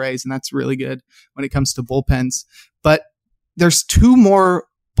sub-3 ERAs, and that's really good when it comes to bullpens. But there's 2 more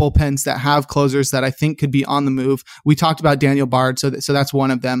bullpens that have closers that I think could be on the move. We talked about Daniel Bard, so that's one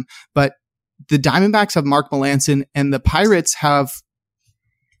of them. But the Diamondbacks have Mark Melancon, and the Pirates have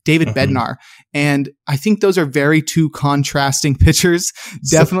David Bednar. And I think those are very 2 contrasting pitchers.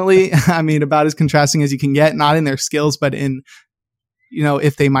 Definitely, I mean, about as contrasting as you can get, not in their skills, but in,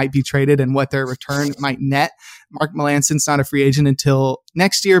 if they might be traded and what their return might net. Mark Melancon's not a free agent until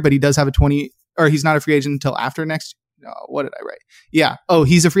next year, but he does have he's not a free agent until after next. No, what did I write? Yeah. Oh,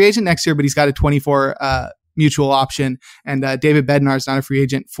 he's a free agent next year, but he's got a 24, mutual option, and David Bednar is not a free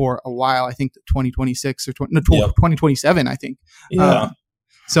agent for a while. I think 2026 or 2027. I think. Yeah.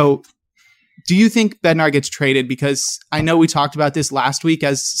 So, do you think Bednar gets traded? Because I know we talked about this last week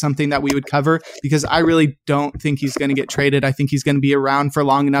as something that we would cover. Because I really don't think he's going to get traded. I think he's going to be around for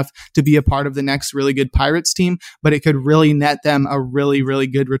long enough to be a part of the next really good Pirates team. But it could really net them a really, really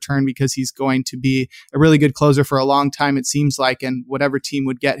good return because he's going to be a really good closer for a long time. It seems like, and whatever team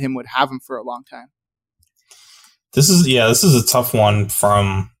would get him would have him for a long time. This is a tough one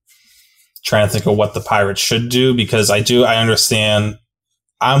from trying to think of what the Pirates should do, because I understand.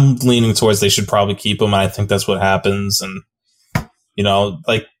 I'm leaning towards they should probably keep him, and I think that's what happens. And,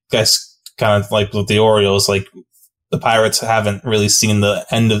 like guys, kind of like with the Orioles, like the Pirates haven't really seen the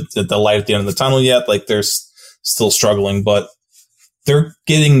end of the light at the end of the tunnel yet. Like they're still struggling, but they're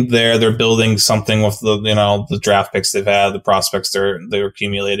getting there. They're building something with the draft picks they've had, the prospects they're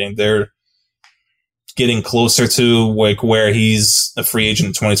accumulating. They're getting closer to like where he's a free agent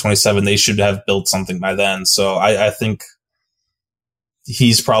in 2027. They should have built something by then. So I think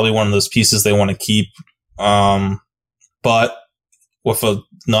he's probably one of those pieces they want to keep. But with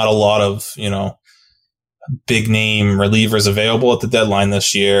not a lot of, big name relievers available at the deadline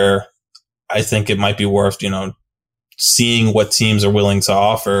this year, I think it might be worth, seeing what teams are willing to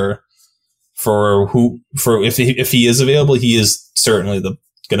offer if he is available. He is certainly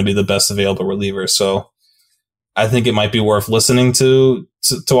going to be the best available reliever. So I think it might be worth listening to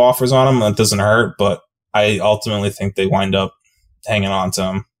offers on him. That doesn't hurt, but I ultimately think they wind up hanging on to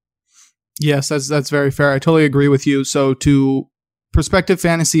him. Yes, that's very fair. I totally agree with you. So to prospective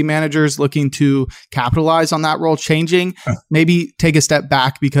fantasy managers looking to capitalize on that role changing, maybe take a step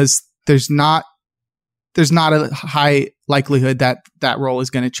back, because there's not a high likelihood that role is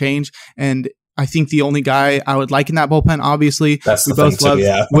going to change. And I think the only guy I would like in that bullpen, obviously, we both love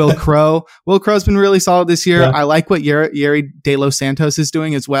Will Crowe. Will Crowe's been really solid this year. Yeah. I like what Yeri De Los Santos is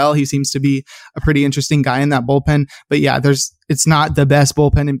doing as well. He seems to be a pretty interesting guy in that bullpen. But yeah, it's not the best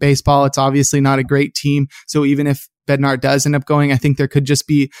bullpen in baseball. It's obviously not a great team. So even if Bednar does end up going, I think there could just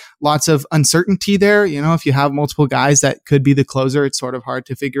be lots of uncertainty there. If you have multiple guys that could be the closer, it's sort of hard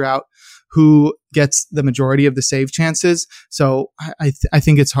to figure out who gets the majority of the save chances. So I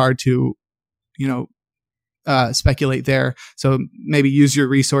think it's hard to, speculate there. So maybe use your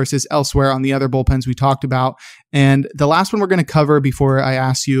resources elsewhere on the other bullpens we talked about. And the last one we're going to cover before I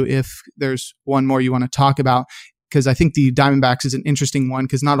ask you if there's one more you want to talk about, because I think the Diamondbacks is an interesting one,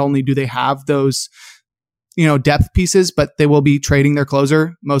 because not only do they have those, depth pieces, but they will be trading their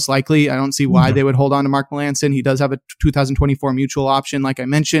closer most likely. I don't see why they would hold on to Mark Melancon. He does have a 2024 mutual option, like I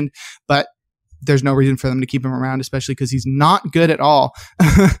mentioned, but there's no reason for them to keep him around, especially because he's not good at all.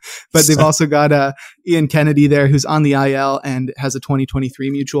 But they've also got Ian Kennedy there, who's on the IL and has a 2023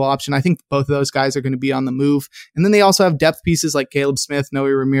 mutual option. I think both of those guys are going to be on the move. And then they also have depth pieces like Caleb Smith, Noe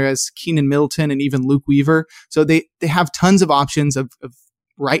Ramirez, Keenan Middleton, and even Luke Weaver. So they have tons of options of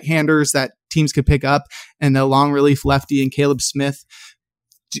right-handers that teams could pick up, and a long relief lefty and Caleb Smith.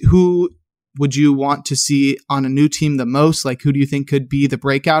 Who would you want to see on a new team the most? Like, who do you think could be the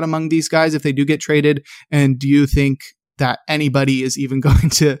breakout among these guys if they do get traded? And do you think that anybody is even going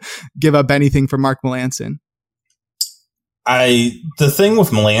to give up anything for Mark Melancon? The thing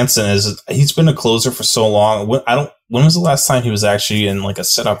with Melancon is he's been a closer for so long. When was the last time he was actually in like a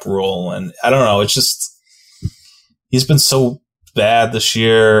setup role? And I don't know. It's just, he's been so bad this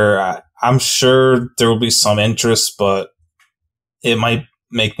year. I'm sure there will be some interest, but it might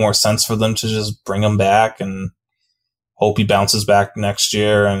make more sense for them to just bring him back and hope he bounces back next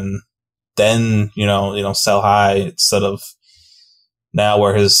year, and then sell high instead of now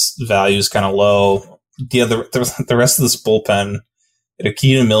where his value is kind of low. The rest of this bullpen,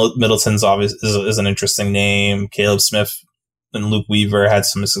 Keenan Middleton's obvious is an interesting name. Caleb Smith and Luke Weaver had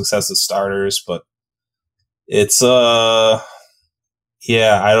some success as starters, but it's I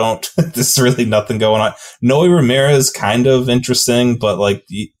don't. There's really nothing going on. Noe Ramirez kind of interesting, but like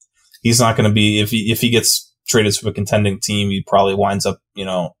he's not going to be, if he gets traded to a contending team, he probably winds up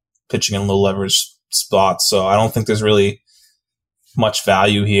pitching in low leverage spots. So I don't think there's really much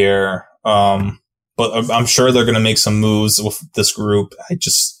value here. But I'm sure they're going to make some moves with this group. I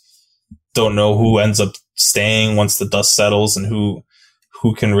just don't know who ends up staying once the dust settles, and who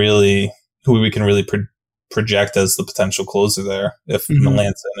we can really project as the potential closer there if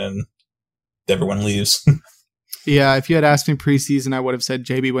Melancon and everyone leaves. Yeah, if you had asked me preseason, I would have said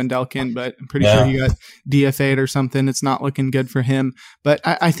JB Wendelken, but I'm pretty sure he got DFA'd or something. It's not looking good for him. But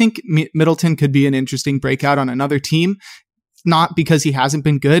I think Middleton could be an interesting breakout on another team. Not because he hasn't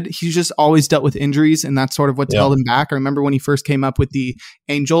been good. He's just always dealt with injuries, and that's sort of what's held him back. I remember when he first came up with the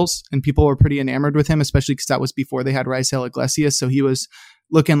Angels, and people were pretty enamored with him, especially because that was before they had Raisel Iglesias. So he was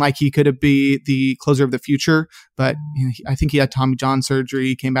looking like he could be the closer of the future. But I think he had Tommy John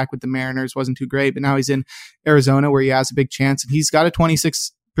surgery, came back with the Mariners, wasn't too great. But now he's in Arizona where he has a big chance. And he's got a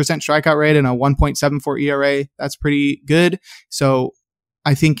 26% strikeout rate and a 1.74 ERA. That's pretty good. So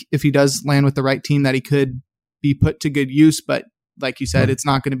I think if he does land with the right team, that he could be put to good use. But like you said, it's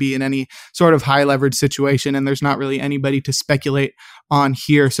not going to be in any sort of high leverage situation, and there's not really anybody to speculate on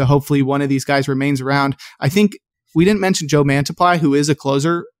here. So hopefully one of these guys remains around. I think we didn't mention Joe Mantiply, who is a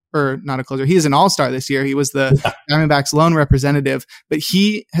closer, or not a closer. He is an all-star this year. He was the Diamondbacks lone representative, but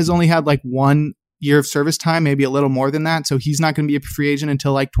he has only had like 1 year of service time, maybe a little more than that. So he's not going to be a free agent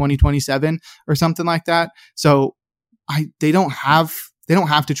until like 2027 or something like that. So they don't have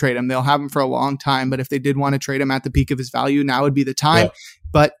to trade him. They'll have him for a long time. But if they did want to trade him at the peak of his value, now would be the time. Yeah.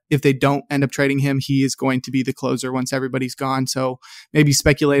 But if they don't end up trading him, he is going to be the closer once everybody's gone. So maybe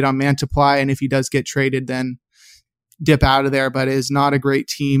speculate on Mantiply. And if he does get traded, then dip out of there. But it is not a great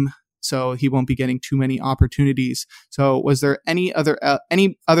team, so he won't be getting too many opportunities. So was there any other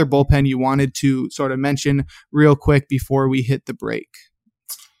bullpen you wanted to sort of mention real quick before we hit the break?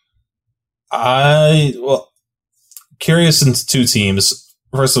 Curious in two teams.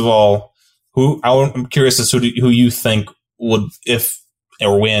 First of all, I'm curious as to who you think would, if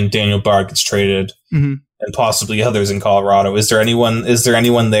or when Daniel Bard gets traded, and possibly others in Colorado. Is there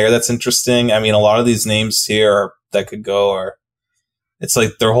anyone there that's interesting? I mean, a lot of these names here that could go are, it's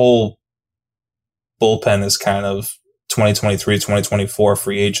like their whole bullpen is kind of 2023, 2024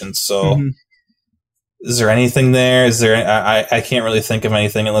 free agents. So is there anything there? Is there? I can't really think of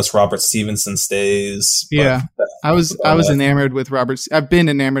anything unless Robert Stevenson stays. Yeah, I was enamored with Robert. I've been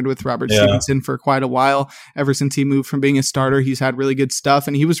enamored with Robert Stevenson for quite a while. Ever since he moved from being a starter, he's had really good stuff,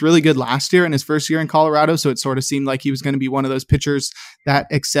 and he was really good last year in his first year in Colorado. So it sort of seemed like he was going to be one of those pitchers that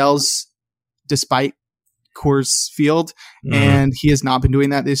excels despite Coors Field, and he has not been doing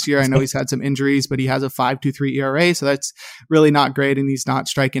that this year. I know he's had some injuries, but he has a 5.23 ERA, so that's really not great, and he's not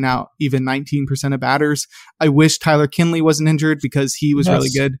striking out even 19% of batters. I wish Tyler Kinley wasn't injured because he was really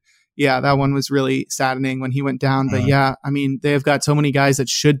good. yeah, that one was really saddening when he went down. But yeah, I mean, they've got so many guys that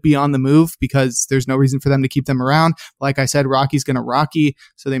should be on the move because there's no reason for them to keep them around. Like I said, Rocky's going to Rocky,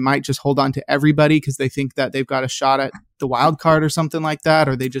 so they might just hold on to everybody because they think that they've got a shot at the wild card or something like that,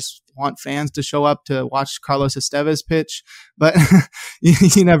 or they just want fans to show up to watch Carlos Estevez pitch. But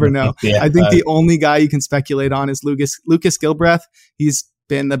you never know. I think the only guy you can speculate on is Lucas Gilbreth. He's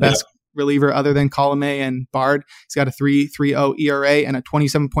been the best reliever other than Colome and Bard. He's got a 3.30 ERA and a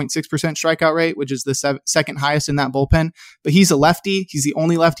 27.6% strikeout rate, which is the second highest in that bullpen. But he's a lefty. He's the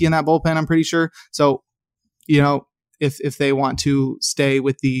only lefty in that bullpen, I'm pretty sure. So, if they want to stay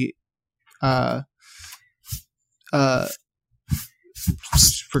with the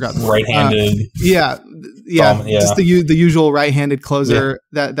forgot the right-handed. Just the usual right-handed closer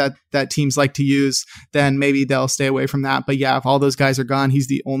that teams like to use, then maybe they'll stay away from that. But yeah, if all those guys are gone, he's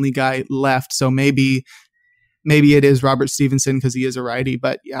the only guy left. So maybe it is Robert Stevenson because he is a righty.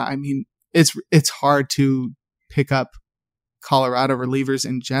 But yeah, I mean, it's hard to pick up Colorado relievers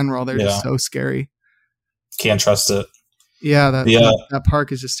in general. They're just so scary. Can't trust it. Yeah, that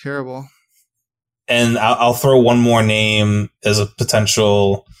park is just terrible. And I'll throw one more name as a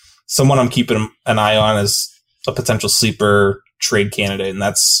potential someone I'm keeping an eye on as a potential sleeper trade candidate, and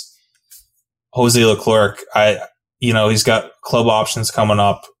that's Jose Leclerc. He's got club options coming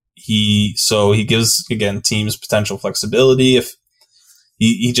up. He gives again teams potential flexibility. If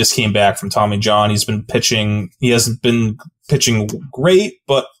he just came back from Tommy John, he's been pitching. He hasn't been pitching great,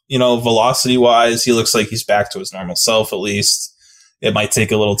 but velocity wise, he looks like he's back to his normal self. At least it might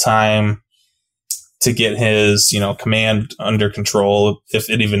take a little time to get his, command under control, if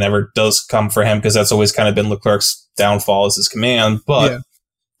it even ever does come for him, because that's always kind of been Leclerc's downfall is his command. But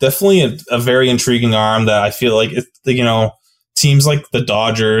definitely a very intriguing arm that I feel like, teams like the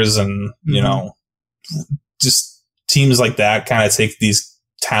Dodgers and, just teams like that kind of take these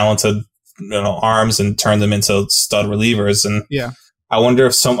talented, arms and turn them into stud relievers. And I wonder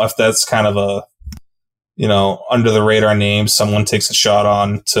if that's kind of a, under the radar name someone takes a shot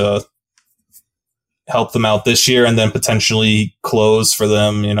on to help them out this year and then potentially close for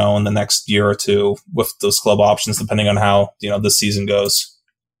them, in the next year or two with those club options, depending on how, this season goes.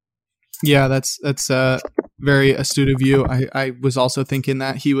 Yeah, that's a very astute of you. I was also thinking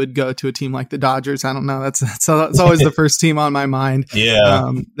that he would go to a team like the Dodgers. I don't know. That's always the first team on my mind.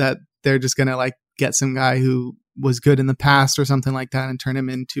 Yeah. That they're just going to get some guy who was good in the past or something like that and turn him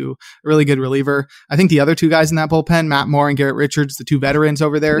into a really good reliever. I think the other two guys in that bullpen, Matt Moore and Garrett Richards, the two veterans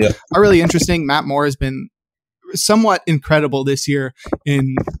over there, are really interesting. Matt Moore has been somewhat incredible this year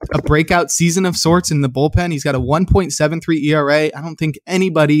in a breakout season of sorts in the bullpen. He's got a 1.73 ERA. I don't think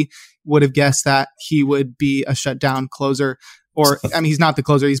anybody would have guessed that he would be a shutdown closer. He's not the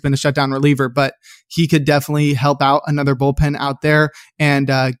closer. He's been a shutdown reliever, but he could definitely help out another bullpen out there. And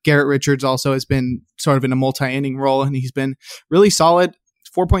Garrett Richards also has been sort of in a multi-inning role, and he's been really solid.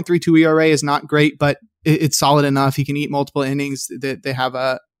 4.32 ERA is not great, but it's solid enough. He can eat multiple innings. That they have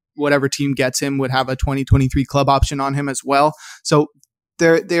whatever team gets him would have a 2023 club option on him as well. So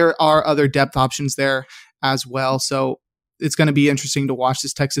there are other depth options there as well. So it's going to be interesting to watch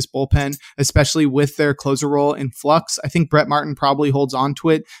this Texas bullpen, especially with their closer role in flux. I think Brett Martin probably holds on to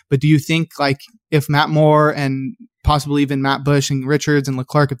it, but do you think if Matt Moore and possibly even Matt Bush and Richards and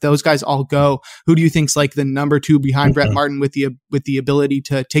Leclerc, if those guys all go, who do you think's the number two behind Brett Martin with the ability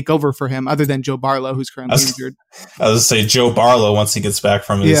to take over for him, other than Joe Barlow, who's currently injured? I was going to say Joe Barlow once he gets back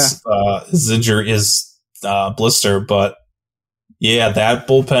from his injury, his blister, but yeah, that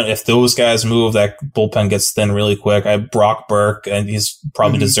bullpen, if those guys move, that bullpen gets thin really quick. I have Brock Burke, and he's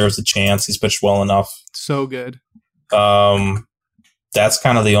probably deserves a chance. He's pitched well enough. So good. That's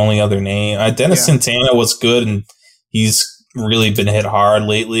kind of the only other name. Dennis Santana was good, and he's really been hit hard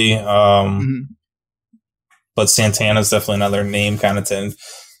lately. But Santana's definitely another name kind of to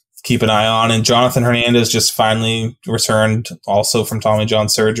keep an eye on. And Jonathan Hernandez just finally returned also from Tommy John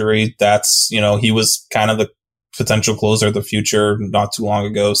surgery. That's, he was kind of the potential closer of the future not too long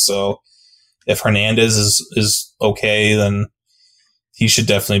ago. So if Hernandez is okay, then he should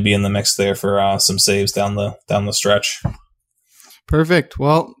definitely be in the mix there for some saves down the stretch. Perfect.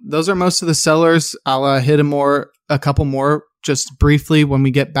 Well, those are most of the sellers. I'll hit a couple more just briefly when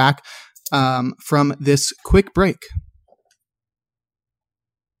we get back from this quick break.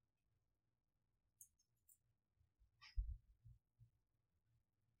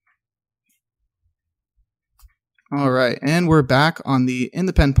 All right, and we're back on the In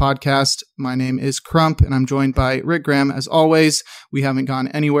the Pen podcast. My name is Crump, and I'm joined by Rick Graham. As always, we haven't gone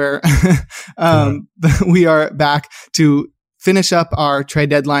anywhere. We are back to finish up our trade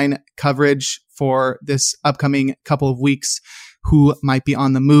deadline coverage for this upcoming couple of weeks. who might be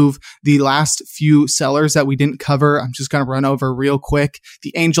on the move. The last few sellers that we didn't cover, I'm just going to run over real quick.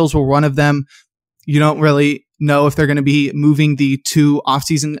 The Angels were one of them. You don't really know if they're going to be moving the two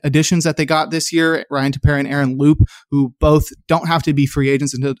offseason additions that they got this year, Ryan Tepera and Aaron Loop, who both don't have to be free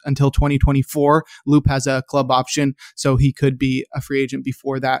agents until 2024. Loop has a club option, so he could be a free agent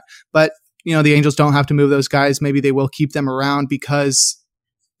before that. But, the Angels don't have to move those guys. Maybe they will keep them around because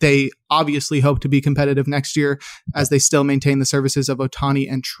they obviously hope to be competitive next year as they still maintain the services of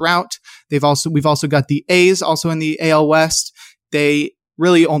Ohtani and Trout. We've also got the A's also in the AL West. They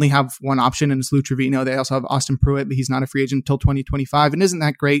really only have one option, and it's Lou Trevino. They also have Austin Pruitt, but he's not a free agent until 2025 and isn't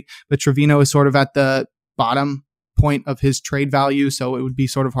that great. But Trevino is sort of at the bottom point of his trade value, so it would be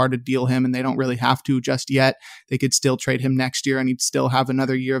sort of hard to deal him, and they don't really have to just yet. They could still trade him next year, and he'd still have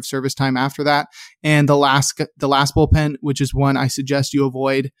another year of service time after that. And the last bullpen, which is one I suggest you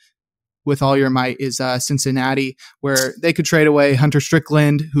avoid with all your might, is Cincinnati, where they could trade away Hunter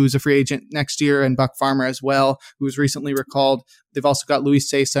Strickland, who's a free agent next year, and Buck Farmer as well, who was recently recalled. They've also got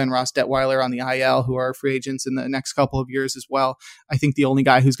Luis Cessa and Ross Detweiler on the IL, who are free agents in the next couple of years as well. I think the only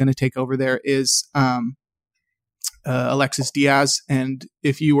guy who's going to take over there is Alexis Diaz. And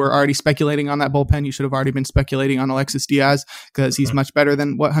if you were already speculating on that bullpen, you should have already been speculating on Alexis Diaz because he's much better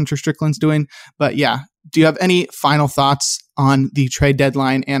than what Hunter Strickland's doing. But yeah, do you have any final thoughts on the trade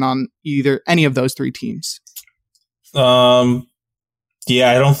deadline and on any of those three teams? Yeah,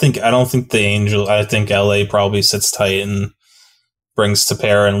 I don't think the Angels. I think LA probably sits tight and brings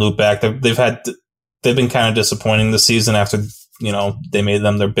Tepera and Loop back. They've been kind of disappointing this season after they made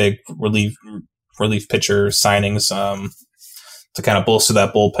them their big relief pitcher signings to kind of bolster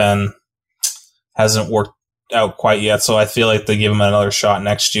that bullpen. Hasn't worked out quite yet, so I feel like they give them another shot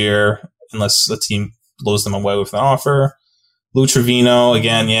next year unless the team blows them away with an offer. Lou Trevino,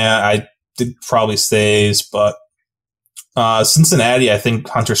 again, I think probably stays, but Cincinnati, I think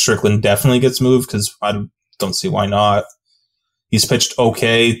Hunter Strickland definitely gets moved because I don't see why not. He's pitched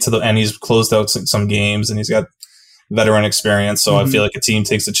okay and he's closed out some games, and he's got veteran experience, so I feel like a team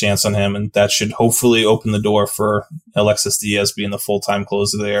takes a chance on him, and that should hopefully open the door for Alexis Diaz being the full-time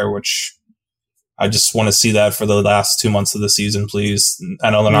closer there, which I just want to see that for the last 2 months of the season, please.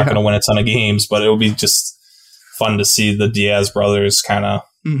 I know they're not going to win a ton of games, but it will be just fun to see the Diaz brothers kind of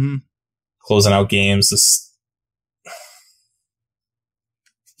closing out games.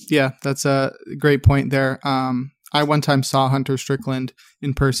 Yeah, that's a great point there. I one time saw Hunter Strickland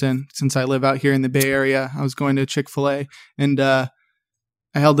in person since I live out here in the Bay Area. I was going to Chick-fil-A, and I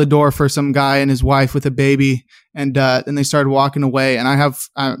held the door for some guy and his wife with a baby, and then they started walking away. And I have,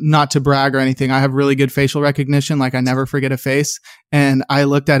 not to brag or anything, I have really good facial recognition. Like, I never forget a face. And I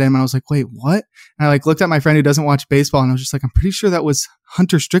looked at him and I was like, wait, what? And I looked at my friend who doesn't watch baseball, and I was just like, I'm pretty sure that was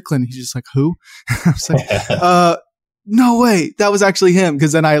Hunter Strickland. He's just like, who? I was like, no way, that was actually him.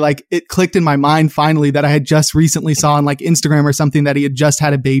 Because then it clicked in my mind finally that I had just recently saw on Instagram or something that he had just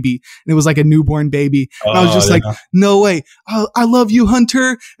had a baby, and it was a newborn baby. And I was just no way. Oh, I love you,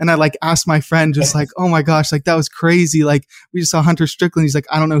 Hunter. And I asked my friend just oh my gosh, that was crazy. We just saw Hunter Strickland. He's like,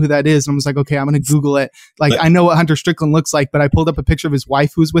 I don't know who that is. And I was like, okay, I'm going to Google it. I know what Hunter Strickland looks like, but I pulled up a picture of his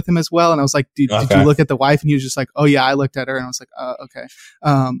wife who was with him as well. And I was like, did you look at the wife? And he was just like, oh yeah, I looked at her. And I was like, okay.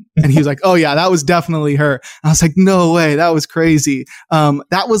 And he was like, oh yeah, that was definitely her. And I was like, no way, that was crazy.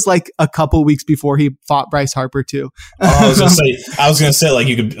 That was a couple weeks before he fought Bryce Harper too. I was gonna say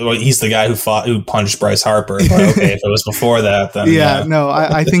he's the guy who punched Bryce Harper. But okay, if it was before that, then no,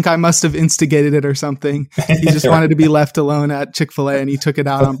 I think I must have instigated it or something. He just wanted to be left alone at Chick-fil-A, and he took it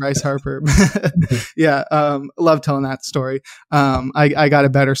out on Bryce Harper. Love telling that story. I got a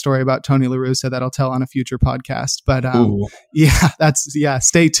better story about Tony La Russa that I'll tell on a future podcast. But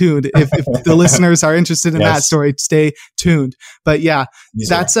stay tuned. If the listeners are interested in that story, stay tuned. But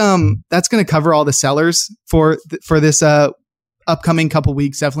that's going to cover all the sellers for this upcoming couple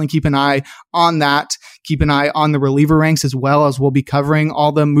weeks. Definitely keep an eye on that. Keep an eye on the reliever ranks as well, as we'll be covering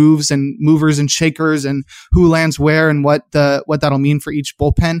all the moves and movers and shakers and who lands where and what that'll mean for each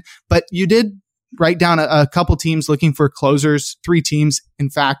bullpen. But you did write down a couple teams looking for closers, 3 teams. In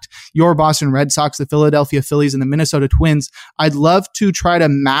fact, your Boston Red Sox, the Philadelphia Phillies, and the Minnesota Twins. I'd love to try to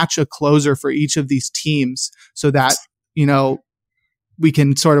match a closer for each of these teams so that, we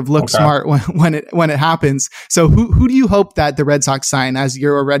can sort of look smart when it happens. So who do you hope that the Red Sox sign? As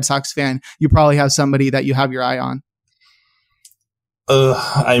you're a Red Sox fan, you probably have somebody that you have your eye on.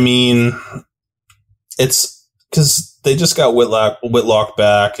 I mean, it's because they just got Whitlock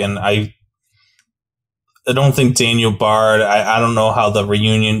back, and I don't think Daniel Bard. I don't know how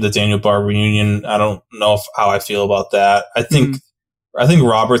the Daniel Bard reunion. I don't know how I feel about that. I think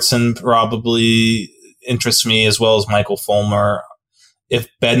Robertson probably interests me, as well as Michael Fulmer. If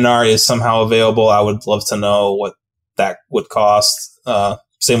Bednar is somehow available, I would love to know what that would cost.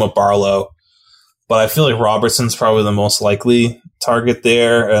 Same with Barlow. But I feel like Robertson's probably the most likely target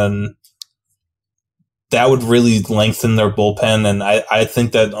there, and that would really lengthen their bullpen. And I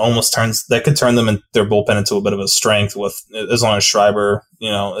think that could turn their bullpen into a bit of a strength as long as Schreiber,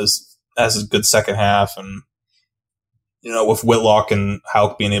 has a good second half, and with Whitlock and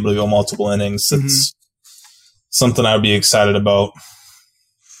Houck being able to go multiple innings, it's something I would be excited about.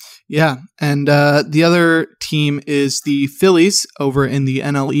 Yeah, and the other team is the Phillies over in the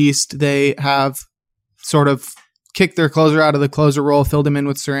NL East. They have sort of kicked their closer out of the closer role, filled him in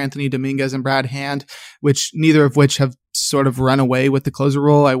with Sir Anthony Dominguez and Brad Hand, neither of which have sort of run away with the closer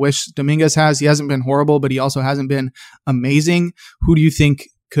role. I wish Dominguez has. He hasn't been horrible, but he also hasn't been amazing. Who do you think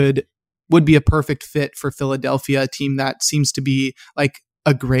would be a perfect fit for Philadelphia, a team that seems to be like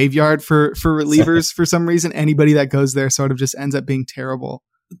a graveyard for relievers for some reason? Anybody that goes there sort of just ends up being terrible.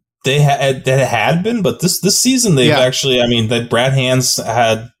 They had been, but this season they've actually, that Brad Hand's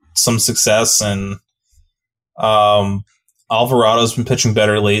had some success, and Alvarado's been pitching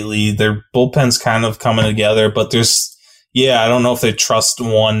better lately. Their bullpen's kind of coming together, but I don't know if they trust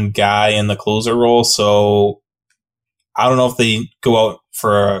one guy in the closer role, so I don't know if they go out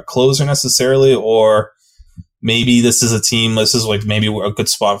for a closer necessarily, or maybe this is like maybe a good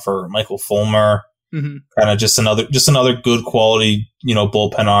spot for Michael Fulmer. Mm-hmm. Kind of just another good quality,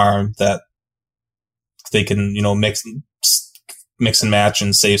 bullpen arm that they can, mix and match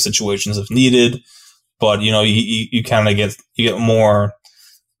in save situations if needed. But, you kind of get more,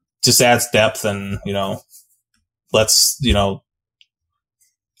 just adds depth, and, lets,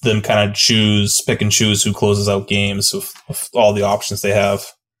 them kind of pick and choose who closes out games with all the options they have.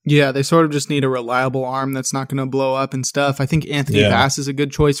 Yeah, they sort of just need a reliable arm that's not going to blow up and stuff. I think Anthony Bass is a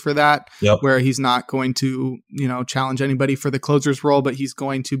good choice for that, where he's not going to, challenge anybody for the closer's role, but he's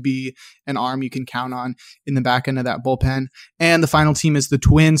going to be an arm you can count on in the back end of that bullpen. And the final team is the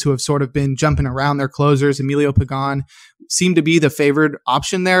Twins, who have sort of been jumping around their closers. Emilio Pagan seemed to be the favored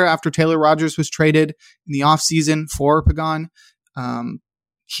option there after Taylor Rogers was traded in the offseason for Pagan.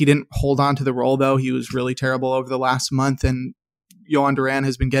 He didn't hold on to the role, though. He was really terrible over the last month, and Yohan Duran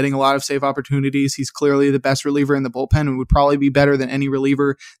has been getting a lot of save opportunities. He's clearly the best reliever in the bullpen and would probably be better than any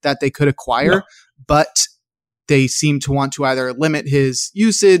reliever that they could acquire. But they seem to want to either limit his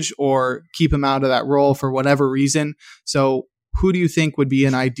usage or keep him out of that role for whatever reason. So who do you think would be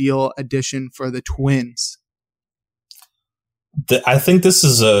an ideal addition for the Twins? I think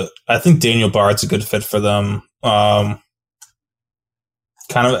Daniel Bard's a good fit for them. Kind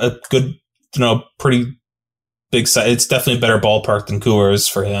of a good, pretty big side. It's definitely a better ballpark than Coors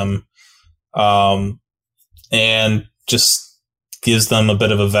for him. And just gives them a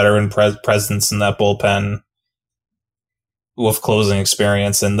bit of a veteran presence in that bullpen with closing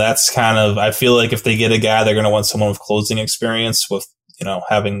experience. And that's kind of, I feel like if they get a guy, they're going to want someone with closing experience with,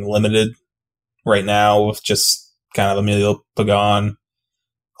 having limited right now with just kind of Emilio Pagan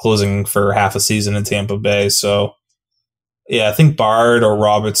closing for half a season in Tampa Bay. So yeah, I think Bard or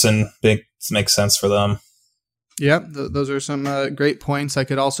Robertson makes sense for them. Yeah, those are some great points. I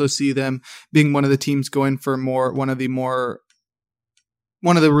could also see them being one of the teams going for one of the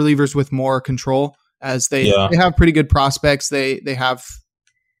relievers with more control, as they have pretty good prospects. They have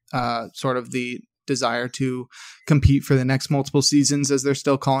sort of the desire to compete for the next multiple seasons, as they're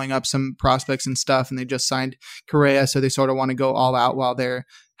still calling up some prospects and stuff, and they just signed Correa, so they sort of want to go all out while they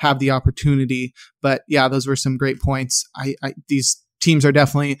have the opportunity. But yeah, those were some great points. These teams are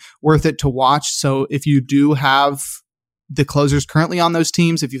definitely worth it to watch. So if you do have the closers currently on those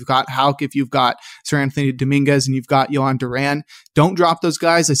teams, if you've got Houck, if you've got Sir Anthony Dominguez, and you've got Yohan Duran, don't drop those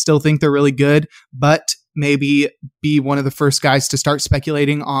guys. I still think they're really good, but maybe be one of the first guys to start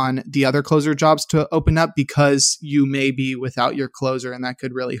speculating on the other closer jobs to open up, because you may be without your closer, and that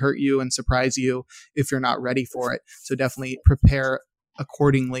could really hurt you and surprise you if you're not ready for it. So definitely prepare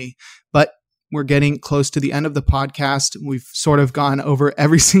accordingly. But we're getting close to the end of the podcast. We've sort of gone over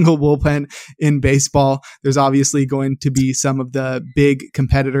every single bullpen in baseball. There's obviously going to be some of the big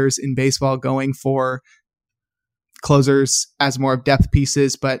competitors in baseball going for closers as more of depth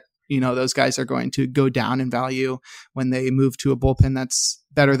pieces, but those guys are going to go down in value when they move to a bullpen that's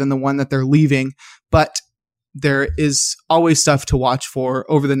better than the one that they're leaving. But there is always stuff to watch for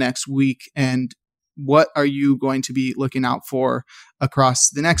over the next week. And what are you going to be looking out for across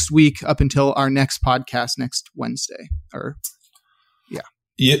the next week up until our next podcast next Wednesday?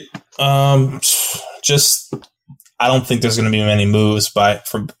 Just I don't think there's going to be many moves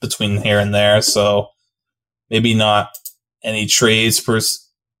from between here and there, so maybe not any trades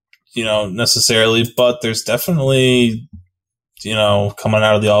necessarily, but there's definitely, coming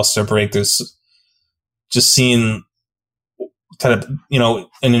out of the All-Star break, there's just seeing kind of,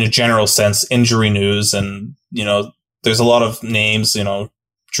 in a general sense, injury news. And, there's a lot of names,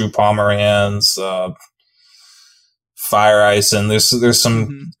 Drew Pomeranz, Fire Ice, and there's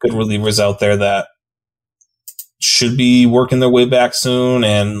some good relievers out there that should be working their way back soon.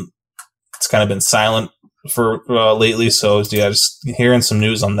 And it's kind of been silent for lately. So, yeah, just hearing some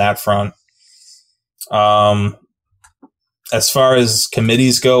news on that front. As far as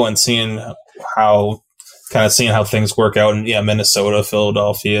committees go and seeing how things work out in Minnesota,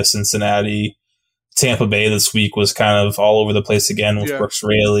 Philadelphia, Cincinnati, Tampa Bay this week was kind of all over the place again with Brooks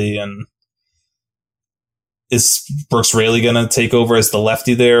Raley. And is Brooks Raley going to take over as the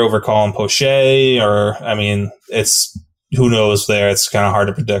lefty there over Colin Poche? Or, it's who knows there. It's kind of hard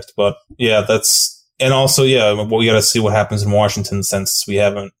to predict. But, yeah, and also, we got to see what happens in Washington since we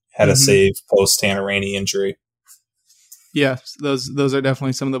haven't had a save post Tanner Rainey injury. Yeah, those are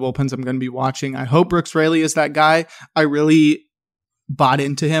definitely some of the bullpens I'm going to be watching. I hope Brooks Raley is that guy. I really bought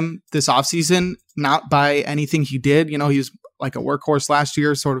into him this offseason, not by anything he did. He was like a workhorse last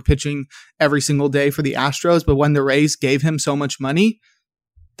year, sort of pitching every single day for the Astros. But when the Rays gave him so much money,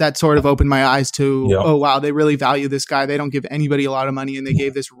 that sort of opened my eyes to, oh, wow, they really value this guy. They don't give anybody a lot of money. And they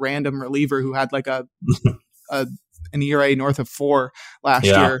gave this random reliever who had like an ERA north of 4 last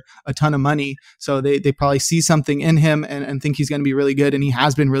year, a ton of money. So they probably see something in him and think he's going to be really good. And he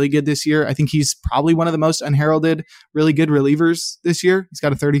has been really good this year. I think he's probably one of the most unheralded, really good relievers this year. He's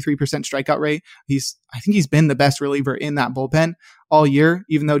got a 33% strikeout rate. I think he's been the best reliever in that bullpen all year,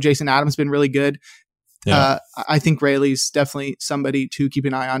 even though Jason Adams been really good. Yeah. I think Raley's definitely somebody to keep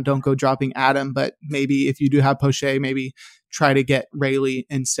an eye on. Don't go dropping Adam, but maybe if you do have Poche, maybe try to get Raley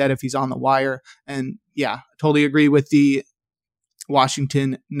instead if he's on the wire. And yeah, totally agree with the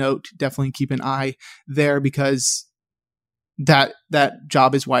Washington note. Definitely keep an eye there because that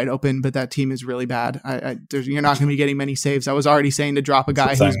job is wide open, but that team is really bad. You're not going to be getting many saves. I was already saying to drop a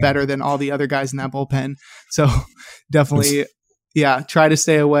guy who's better than all the other guys in that bullpen. So definitely, try to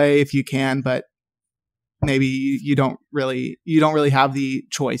stay away if you can, but maybe you don't really have the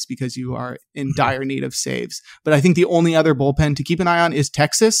choice because you are in dire need of saves. But I think the only other bullpen to keep an eye on is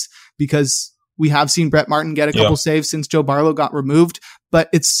Texas, because we have seen Brett Martin get a couple saves since Joe Barlow got removed, but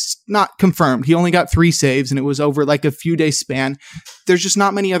it's not confirmed. He only got 3 saves and it was over like a few day span. There's just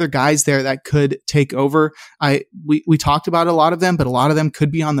not many other guys there that could take over. We talked about a lot of them, but a lot of them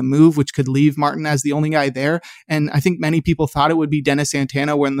could be on the move, which could leave Martin as the only guy there. And I think many people thought it would be Dennis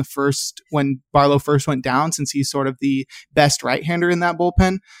Santana when Barlow first went down, since he's sort of the best right-hander in that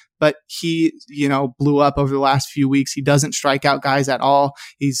bullpen. But he, blew up over the last few weeks. He doesn't strike out guys at all.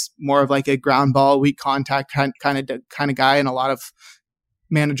 He's more of like a ground ball, weak contact kind of guy. And a lot of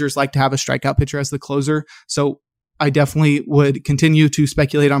managers like to have a strikeout pitcher as the closer. So I definitely would continue to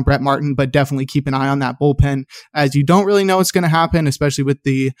speculate on Brett Martin, but definitely keep an eye on that bullpen, as you don't really know what's going to happen, especially with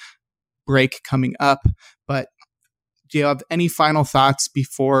the break coming up. But do you have any final thoughts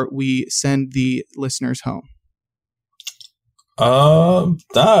before we send the listeners home?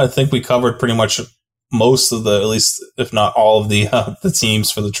 I think we covered pretty much most of at least if not all of the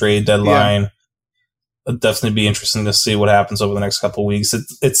teams for the trade deadline. It'd definitely be interesting to see what happens over the next couple of weeks.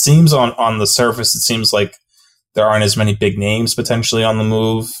 It seems on the surface, it seems like there aren't as many big names potentially on the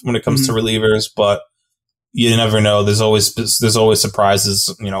move when it comes to relievers, but you never know. There's always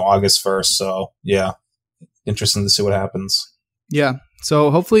surprises, August 1st. So yeah, interesting to see what happens. Yeah.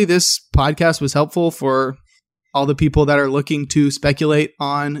 So hopefully this podcast was helpful for all the people that are looking to speculate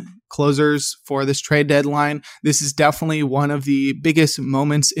on closers for this trade deadline. This is definitely one of the biggest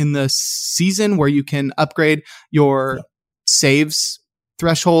moments in the season where you can upgrade your saves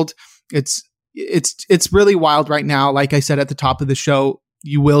threshold. It's really wild right now. Like I said at the top of the show,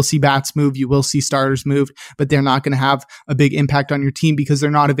 you will see bats move, you will see starters move, but they're not going to have a big impact on your team because they're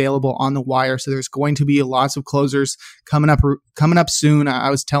not available on the wire. So there's going to be lots of closers coming up soon.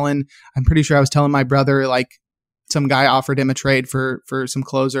 I'm pretty sure I was telling my brother, like, some guy offered him a trade for some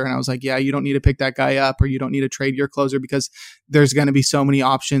closer. And I was like, yeah, you don't need to pick that guy up, or you don't need to trade your closer, because there's going to be so many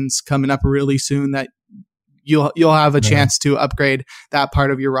options coming up really soon that you'll have a chance to upgrade that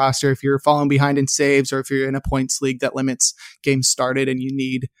part of your roster. If you're falling behind in saves, or if you're in a points league that limits games started and you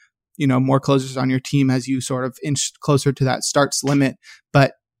need, more closers on your team as you sort of inch closer to that starts limit.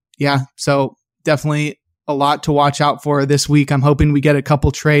 But yeah, so definitely a lot to watch out for this week. I'm hoping we get a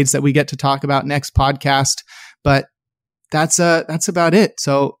couple trades that we get to talk about next podcast. But that's about it.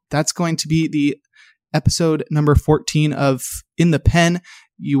 So that's going to be the episode number 14 of In the Pen.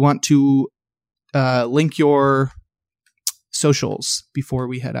 You want to link your socials before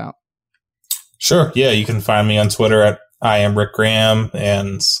we head out? Sure. Yeah, you can find me on Twitter at I am Rick Graham,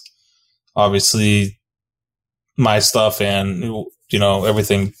 and obviously my stuff and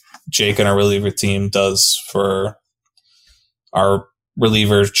everything Jake and our reliever team does for our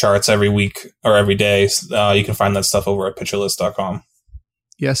reliever charts every week or every day. You can find that stuff over at pitcherlist.com.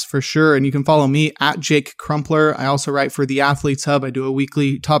 Yes, for sure. And you can follow me at Jake Crumpler. I also write for the Athletes Hub. I do a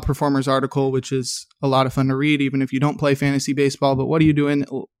weekly top performers article, which is a lot of fun to read, even if you don't play fantasy baseball. But what are you doing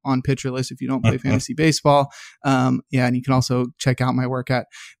on Pitcher List if you don't play fantasy baseball? And you can also check out my work at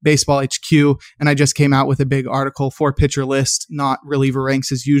Baseball HQ. And I just came out with a big article for Pitcher List, not reliever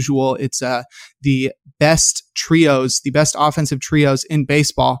ranks as usual. It's the best trios, the best offensive trios in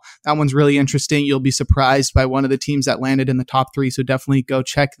baseball. That one's really interesting. You'll be surprised by one of the teams that landed in the top 3. So definitely go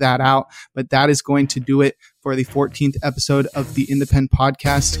check that out. But that is going to do it for the 14th episode of the Independent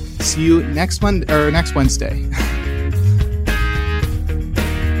Podcast. See you next Wednesday.